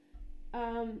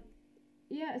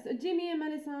 So Jimmy and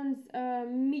Melisandre's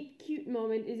meet cute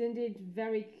moment is indeed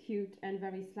very cute and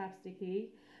very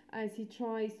slapsticky, as he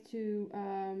tries to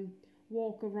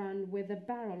walk around with a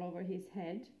barrel over his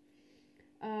head.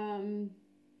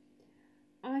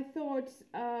 I thought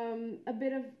there's a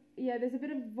bit of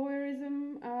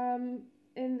voyeurism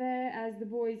in there, as the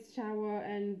boys shower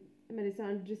and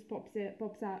Melisandre just pops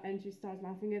out and she starts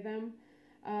laughing at them.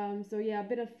 So yeah, a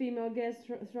bit of female gaze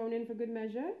thrown in for good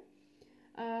measure.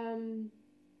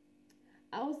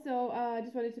 Also, I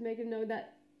just wanted to make a note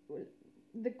that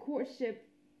the courtship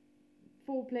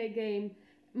foreplay game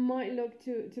might look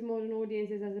to modern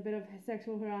audiences as a bit of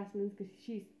sexual harassment because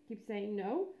she keeps saying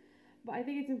no. But I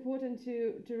think it's important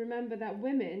to remember that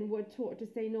women were taught to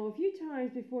say no a few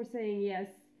times before saying yes,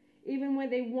 even when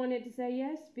they wanted to say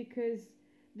yes, because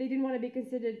they didn't want to be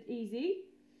considered easy.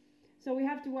 So we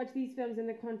have to watch these films in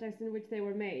the context in which they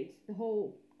were made. The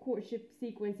whole courtship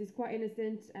sequence is quite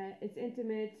innocent, it's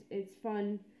intimate, it's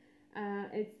fun.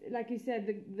 It's like you said,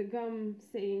 the gum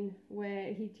scene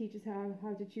where he teaches her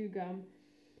how to chew gum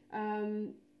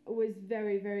was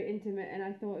very, very intimate, and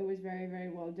I thought it was very, very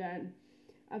well done.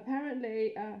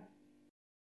 Apparently,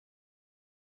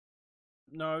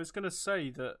 No, I was gonna say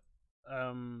that,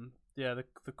 yeah,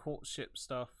 the courtship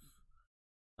stuff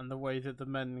and the way that the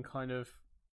men kind of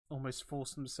almost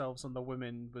forced themselves on the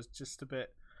women was just a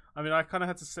bit. I mean, I kind of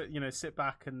had to sit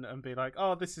back and be like,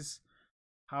 oh, this is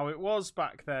how it was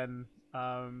back then.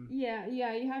 yeah,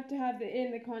 you have to have it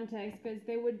in the context because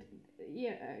they would,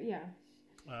 yeah. Yeah.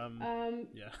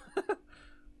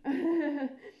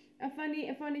 A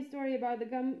funny story about the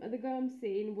gum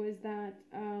scene was that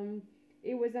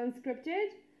it was unscripted,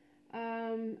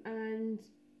 and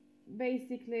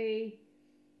basically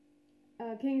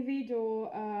King Vidor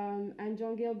and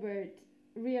John Gilbert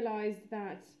realized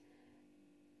that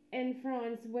in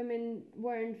France women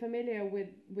weren't familiar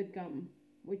with gum,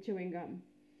 with chewing gum,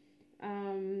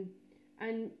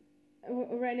 and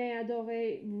Renée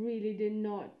Adoré really did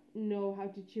not know how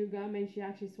to chew gum, and she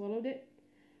actually swallowed it.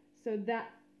 So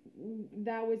that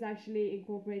was actually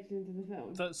incorporated into the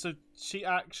film. So she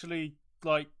actually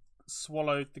like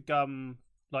swallowed the gum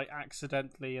like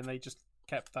accidentally, and they just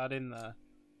kept that in there.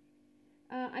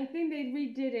 I think they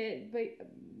redid it,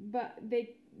 but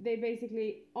they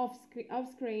basically off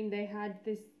screen they had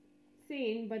this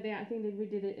scene, but I think they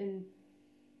redid it in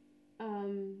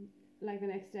like the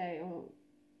next day or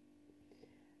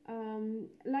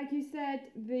like you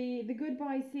said, the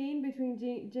goodbye scene between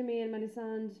Jimmy and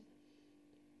Melisande,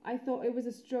 I thought it was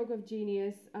a stroke of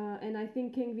genius, and I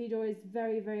think King Vidor is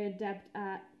very, very adept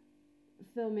at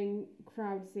filming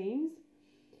crowd scenes,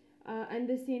 and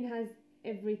this scene has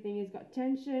everything. It's got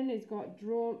tension, it's got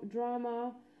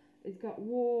drama, it's got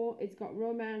war, it's got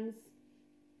romance.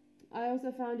 I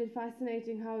also found it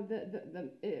fascinating how the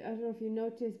I don't know if you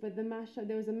noticed, but there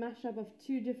was a mashup of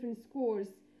two different scores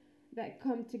that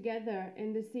come together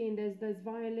in the scene. There's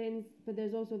violins, but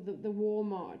there's also the war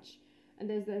march, and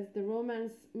there's the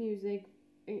romance music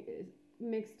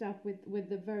mixed up with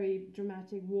the very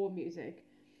dramatic war music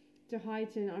to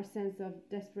heighten our sense of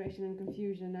desperation and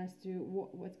confusion as to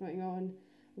what's going on,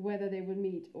 whether they will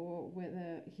meet or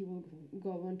whether he will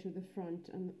go onto the front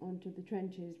and onto the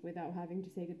trenches without having to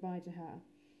say goodbye to her.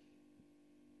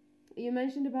 You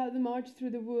mentioned about the march through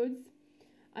the woods.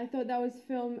 I thought that was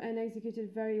filmed and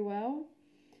executed very well.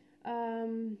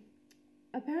 Apparently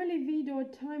Vidor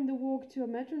timed the walk to a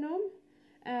metronome,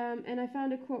 and I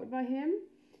found a quote by him.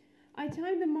 I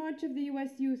timed the march of the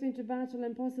US youth into battle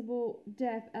and possible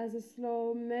death as a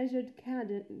slow, measured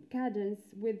cadence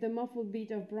with the muffled beat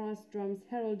of brass drums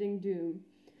heralding doom.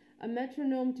 A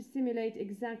metronome to simulate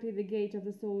exactly the gait of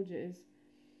the soldiers.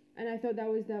 And I thought that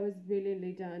was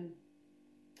brilliantly done.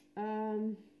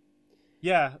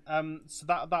 Yeah, so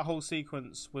that whole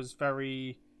sequence was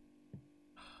very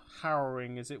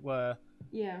harrowing, as it were.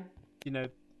 Yeah. You know,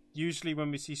 usually when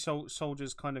we see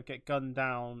soldiers kind of get gunned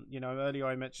down, earlier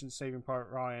I mentioned Saving Private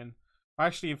Ryan.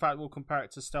 Actually, in fact, we'll compare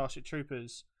it to Starship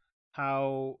Troopers.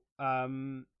 How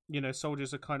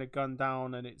soldiers are kind of gunned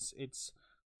down, and it's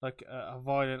like a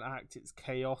violent act. It's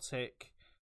chaotic.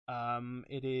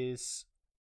 It is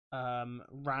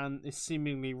it's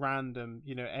seemingly random.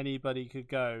 Anybody could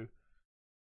go.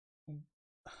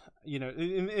 In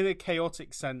a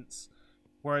chaotic sense,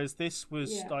 whereas this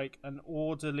was like an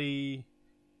orderly.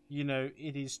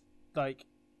 It is like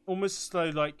almost slow,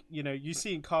 like you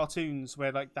see in cartoons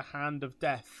where like the hand of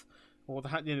death or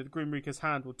the Grim Reaper's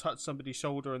hand would touch somebody's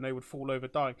shoulder and they would fall over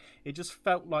dying. It just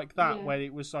felt like that, where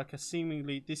it was like a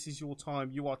seemingly, this is your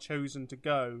time, you are chosen to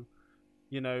go.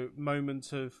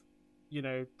 Moment of,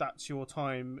 that's your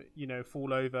time.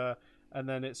 Fall over. And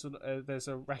then it's there's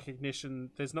a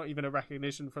recognition. There's not even a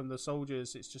recognition from the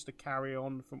soldiers. It's just a carry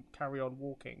on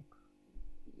walking.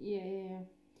 Yeah.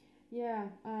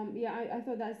 I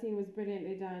thought that scene was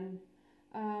brilliantly done.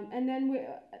 And then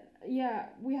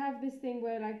we have this thing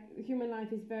where like human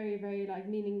life is very, very like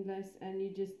meaningless, and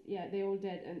you just they're all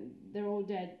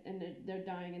dead and they're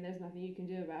dying, and there's nothing you can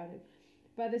do about it.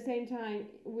 But at the same time,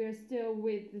 we're still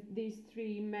with these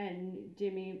three men,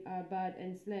 Jimmy, Bud,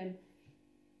 and Slim.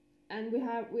 And we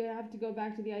have to go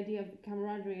back to the idea of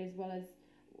camaraderie as well as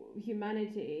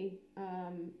humanity,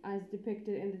 as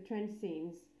depicted in the trench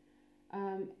scenes.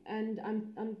 And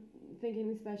I'm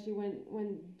thinking especially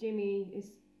when Jimmy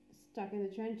is stuck in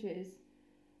the trenches,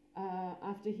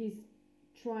 after he's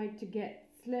tried to get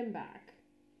Slim back,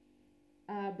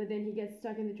 but then he gets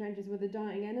stuck in the trenches with a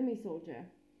dying enemy soldier,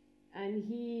 and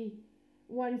he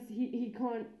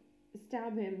can't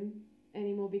stab him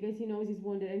anymore because he knows he's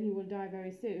wounded and he will die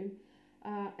very soon.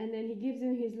 And then he gives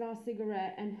him his last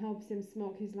cigarette and helps him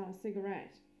smoke his last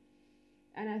cigarette.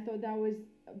 And I thought that was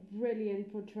a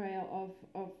brilliant portrayal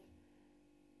of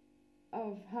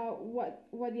how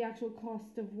what the actual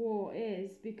cost of war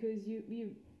is, because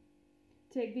you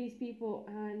take these people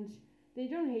and they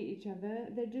don't hate each other.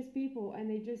 They're just people, and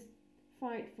they just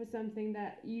fight for something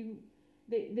that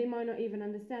they might not even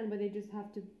understand, but they just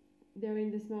have to. They're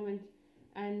in this moment,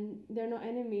 and they're not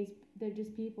enemies. They're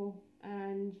just people,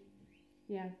 and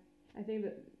yeah, I think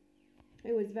that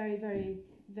it was very, very,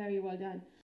 very well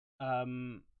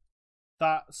done.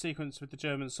 That sequence with the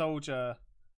German soldier,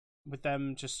 with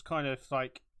them just kind of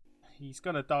like, he's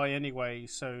gonna die anyway,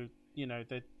 so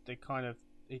they kind of,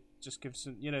 it just gives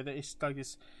them, it's like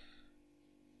this.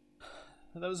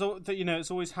 That was all.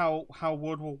 It's always how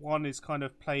World War One is kind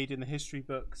of played in the history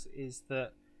books, is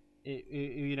that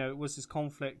it was this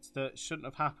conflict that shouldn't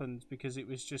have happened, because it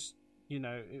was just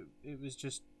it was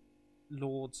just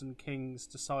lords and kings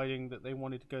deciding that they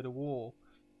wanted to go to war.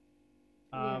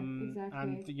 Exactly.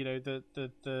 And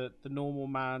the normal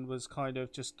man was kind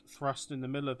of just thrust in the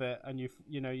middle of it, and you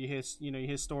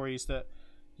hear stories that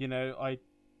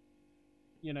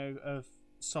of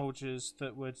soldiers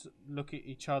that would look at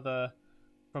each other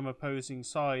from opposing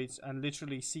sides and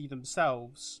literally see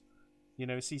themselves,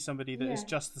 see somebody that is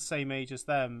just the same age as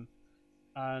them.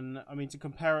 And I mean, to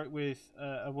compare it with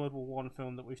a World War One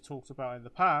film that we've talked about in the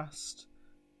past,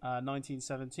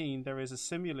 1917, there is a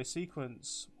similar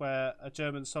sequence where a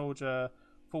German soldier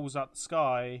falls out the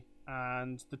sky,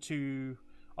 and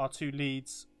our two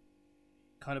leads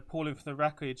kind of pulling for the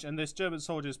wreckage, and this German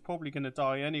soldier is probably going to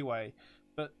die anyway.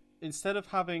 But instead of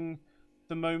having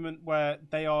the moment where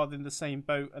they are in the same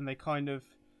boat, and they kind of,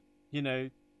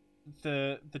 the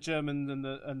German and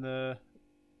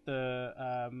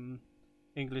the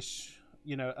English,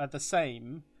 are the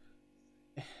same.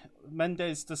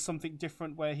 Mendes does something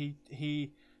different, where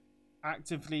he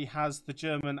actively has the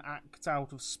German act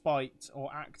out of spite, or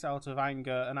act out of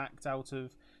anger, and act out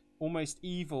of almost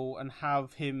evil, and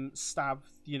have him stab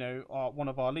one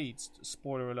of our leads.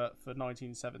 Spoiler alert for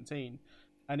 1917.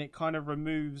 And it kind of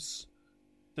removes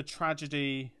the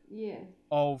tragedy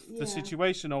of the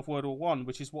situation of World War One,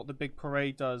 which is what the Big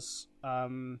Parade does.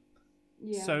 So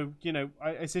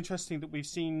it's interesting that we've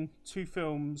seen two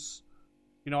films.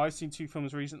 I've seen two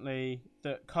films recently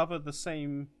that cover the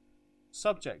same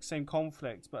subject, same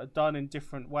conflict, but are done in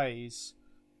different ways.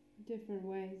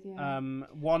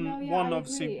 One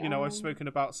obviously, I've spoken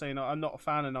about saying I'm not a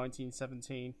fan of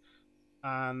 1917,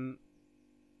 and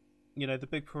the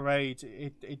Big Parade,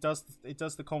 it does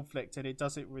the conflict, and it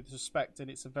does it with respect, and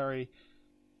it's a very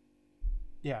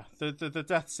the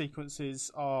death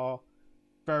sequences are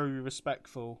very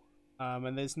respectful,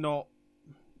 and there's not.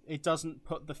 It doesn't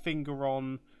put the finger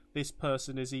on this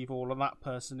person is evil or that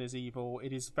person is evil.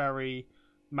 It is very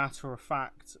matter of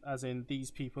fact, as in these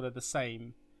people are the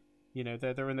same.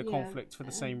 They're in the conflict for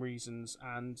the same reasons,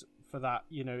 and for that,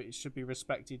 it should be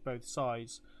respected both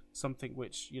sides. Something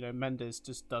which Mendes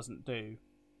just doesn't do.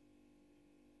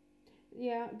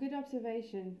 Yeah, good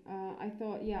observation. I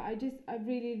thought, I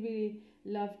really, really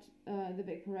loved the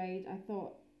Big Parade. I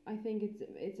think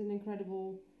it's an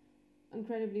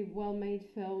incredibly well-made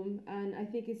film, and I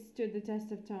think it stood the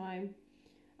test of time.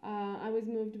 I was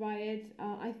moved by it.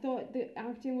 I thought the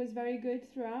acting was very good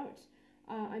throughout.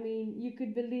 I mean, you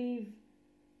could believe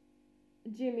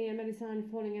Jimmy and Melisande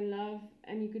falling in love,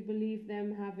 and you could believe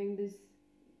them having this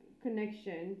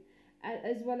connection,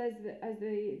 as well as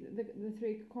the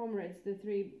three comrades, the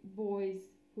three boys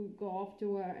who go off to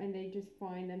war, and they just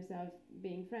find themselves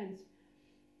being friends,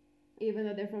 even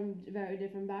though they're from very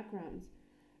different backgrounds.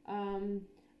 I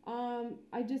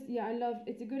loved.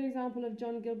 It's a good example of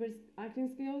John Gilbert's acting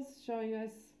skills, showing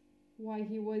us why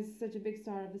he was such a big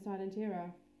star of the silent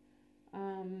era.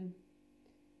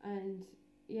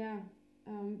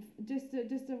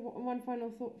 One final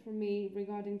thought from me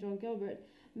regarding John Gilbert.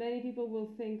 Many people will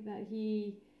think that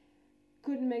he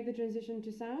couldn't make the transition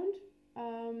to sound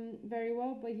very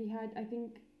well, but he had. I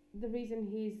think the reason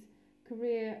his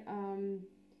career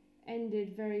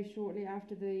ended very shortly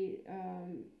after the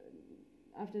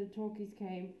talkies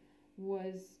came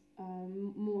was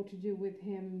more to do with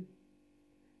him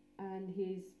and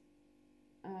his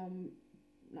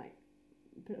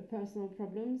personal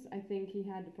problems. I think he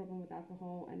had a problem with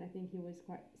alcohol, and I think he was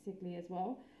quite sickly as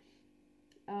well.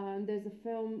 There's a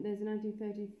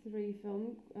 1933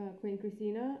 film, Queen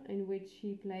Christina, in which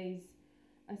he plays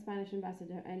a Spanish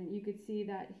ambassador, and you could see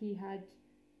that he had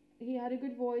a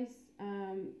good voice.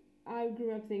 I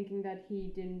grew up thinking that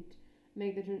he didn't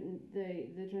make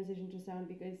the transition to sound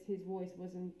because his voice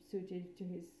wasn't suited to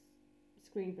his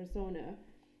screen persona,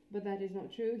 but that is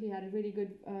not true. He had a really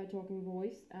good talking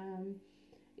voice.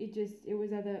 It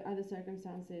was other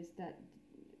circumstances that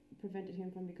prevented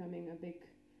him from becoming a big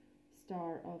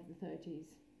star of the 30s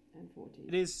and 40s.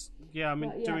 It is, yeah. I mean,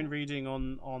 But, yeah. doing reading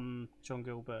on John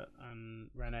Gilbert and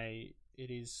Renee,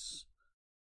 it is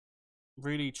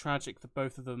really tragic that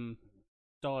both of them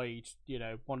died. You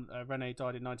know, Renee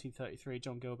died in 1933,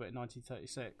 John Gilbert in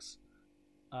 1936.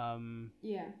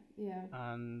 Yeah.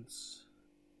 And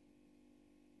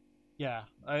yeah,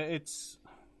 it's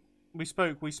we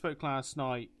spoke last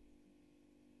night.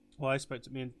 Well,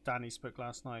 me and Danny spoke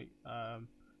last night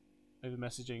over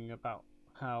messaging about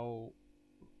how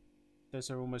there's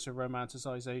almost a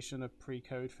romanticization of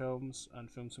pre-code films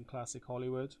and films from classic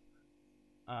Hollywood.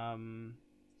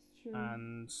 It's true.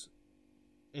 And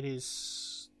it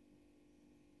is,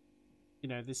 you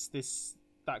know,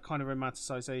 that kind of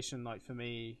romanticization, like, for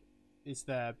me, is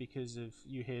there because of,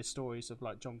 you hear stories of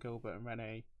like John Gilbert and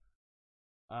Renee,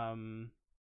 and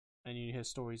you hear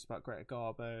stories about Greta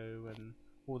Garbo and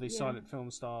all these silent film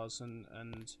stars, and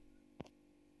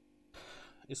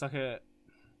it's like a,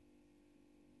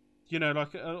 you know,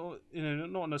 like a, you know,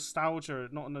 not a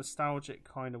nostalgic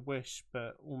kind of wish,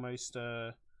 but almost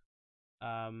a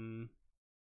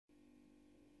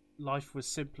life was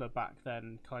simpler back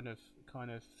then kind of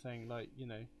thing, like, you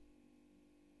know,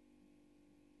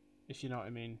 if you know what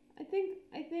I mean. I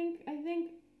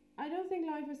don't think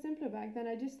life was simpler back then.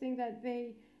 I just think that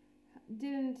they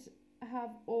didn't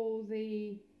have all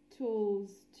the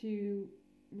tools to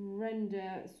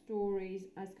render stories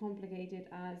as complicated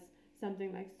as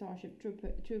something like Starship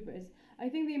Troopers. I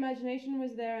think the imagination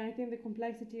was there, and I think the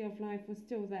complexity of life was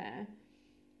still there.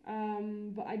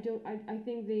 But I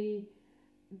think the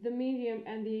medium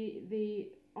and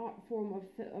the art form of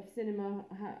cinema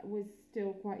was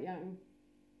still quite young.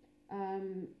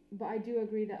 But I do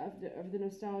agree that of the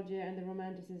nostalgia and the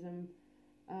romanticism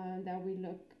that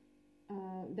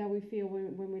we feel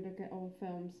when we look at old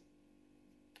films.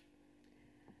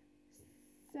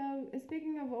 So,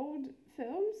 speaking of old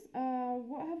films,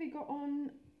 what have you got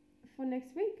on for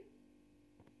next week?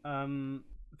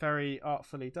 Very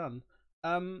artfully done.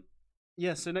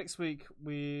 Yeah, so next week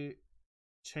we're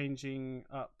changing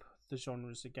up the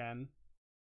genres again.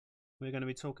 We're going to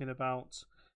be talking about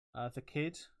The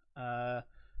Kid,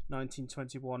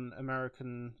 1921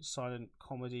 American silent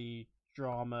comedy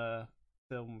drama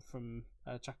film from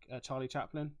Charlie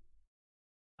Chaplin.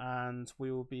 And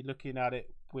we will be looking at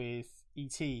it with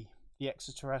E.T., The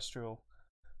Extraterrestrial,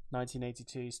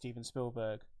 1982, Steven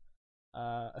Spielberg.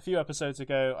 A few episodes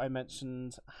ago, I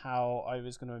mentioned how I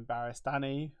was going to embarrass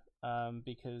Danny,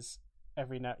 because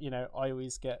every now, you know, I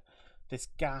always get this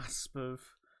gasp of,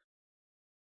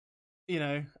 you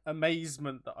know,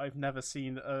 amazement that I've never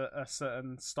seen a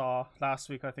certain star. Last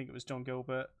week, I think it was John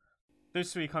Gilbert.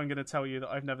 This week, I'm going to tell you that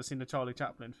I've never seen a Charlie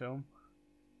Chaplin film.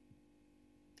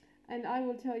 And I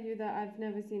will tell you that I've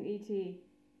never seen E.T.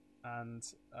 And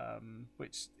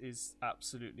which is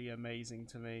absolutely amazing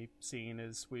to me, seeing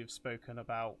as we've spoken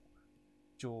about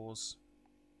Jaws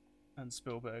and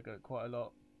Spielberg quite a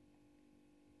lot.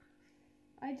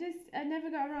 I never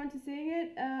got around to seeing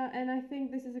it, and I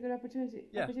think this is a good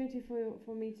opportunity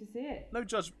for me to see it. No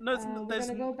judgment. No, we're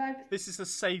gonna go back. This is a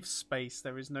safe space.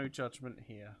 There is no judgment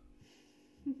here.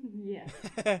 Yeah.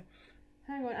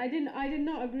 Hang on, I did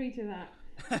not agree to that.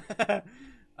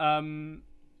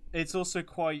 It's also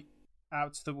quite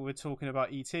apt that we're talking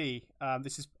about E.T.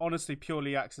 This is honestly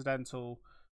purely accidental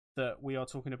that we are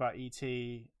talking about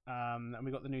E.T. And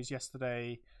we got the news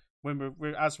yesterday. When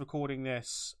we're as recording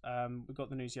this, we got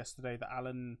the news yesterday that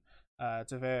Alan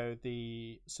DeVeo,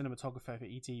 the cinematographer for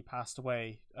E.T., passed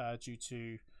away due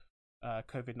to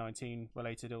COVID-19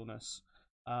 related illness.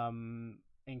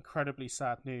 Incredibly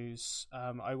sad news.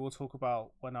 I will talk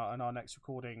about in our next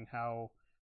recording how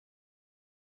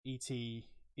E.T.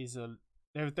 is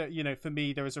you know, for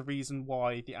me, there is a reason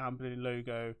why the Amblin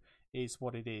logo is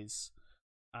what it is,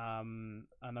 and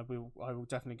I will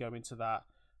definitely go into that.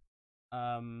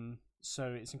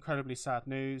 So it's incredibly sad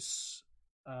news.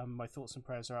 My thoughts and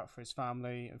prayers are out for his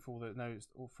family and for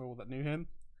all that knew him.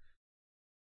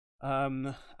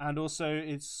 And also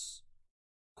it's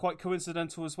quite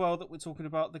coincidental as well that we're talking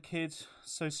about The Kid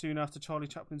so soon after Charlie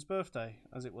Chaplin's birthday,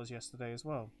 as it was yesterday as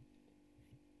well.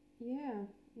 Yeah.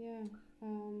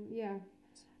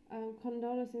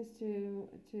 Condolences to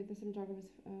the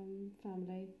cinematographer's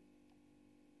family.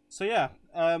 So yeah,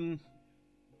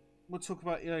 we'll talk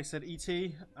about, like I said,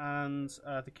 E.T. and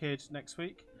The Kid next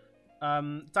week.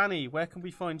 Danny, where can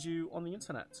we find you on the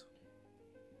internet?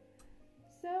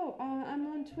 So I'm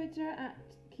on Twitter at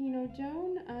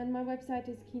KinoJoan, and my website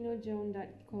is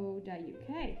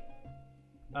kinojoan.co.uk.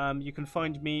 You can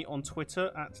find me on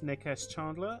Twitter at Nick S.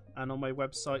 Chandler, and on my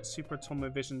website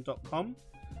superatomovision.com.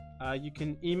 You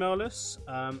can email us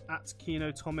at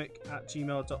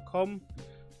kinotomic@gmail.com.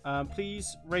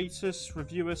 Please rate us,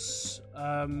 review us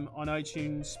on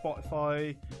iTunes,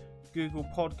 Spotify, Google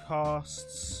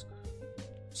Podcasts,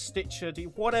 Stitcher,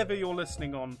 whatever you're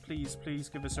listening on. Please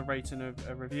give us a rate and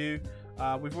a review.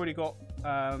 We've already got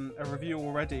a review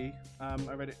already.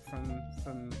 I read it from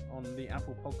on the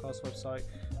Apple Podcast website,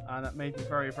 and that made me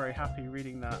very, very happy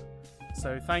reading that.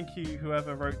 So thank you,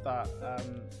 whoever wrote that.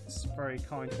 It's very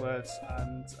kind words,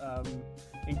 and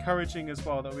encouraging as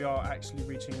well that we are actually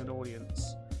reaching an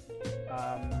audience.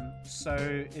 So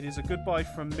it is a goodbye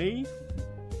from me.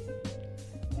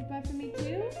 Goodbye from me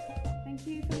too. Thank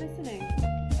you for listening.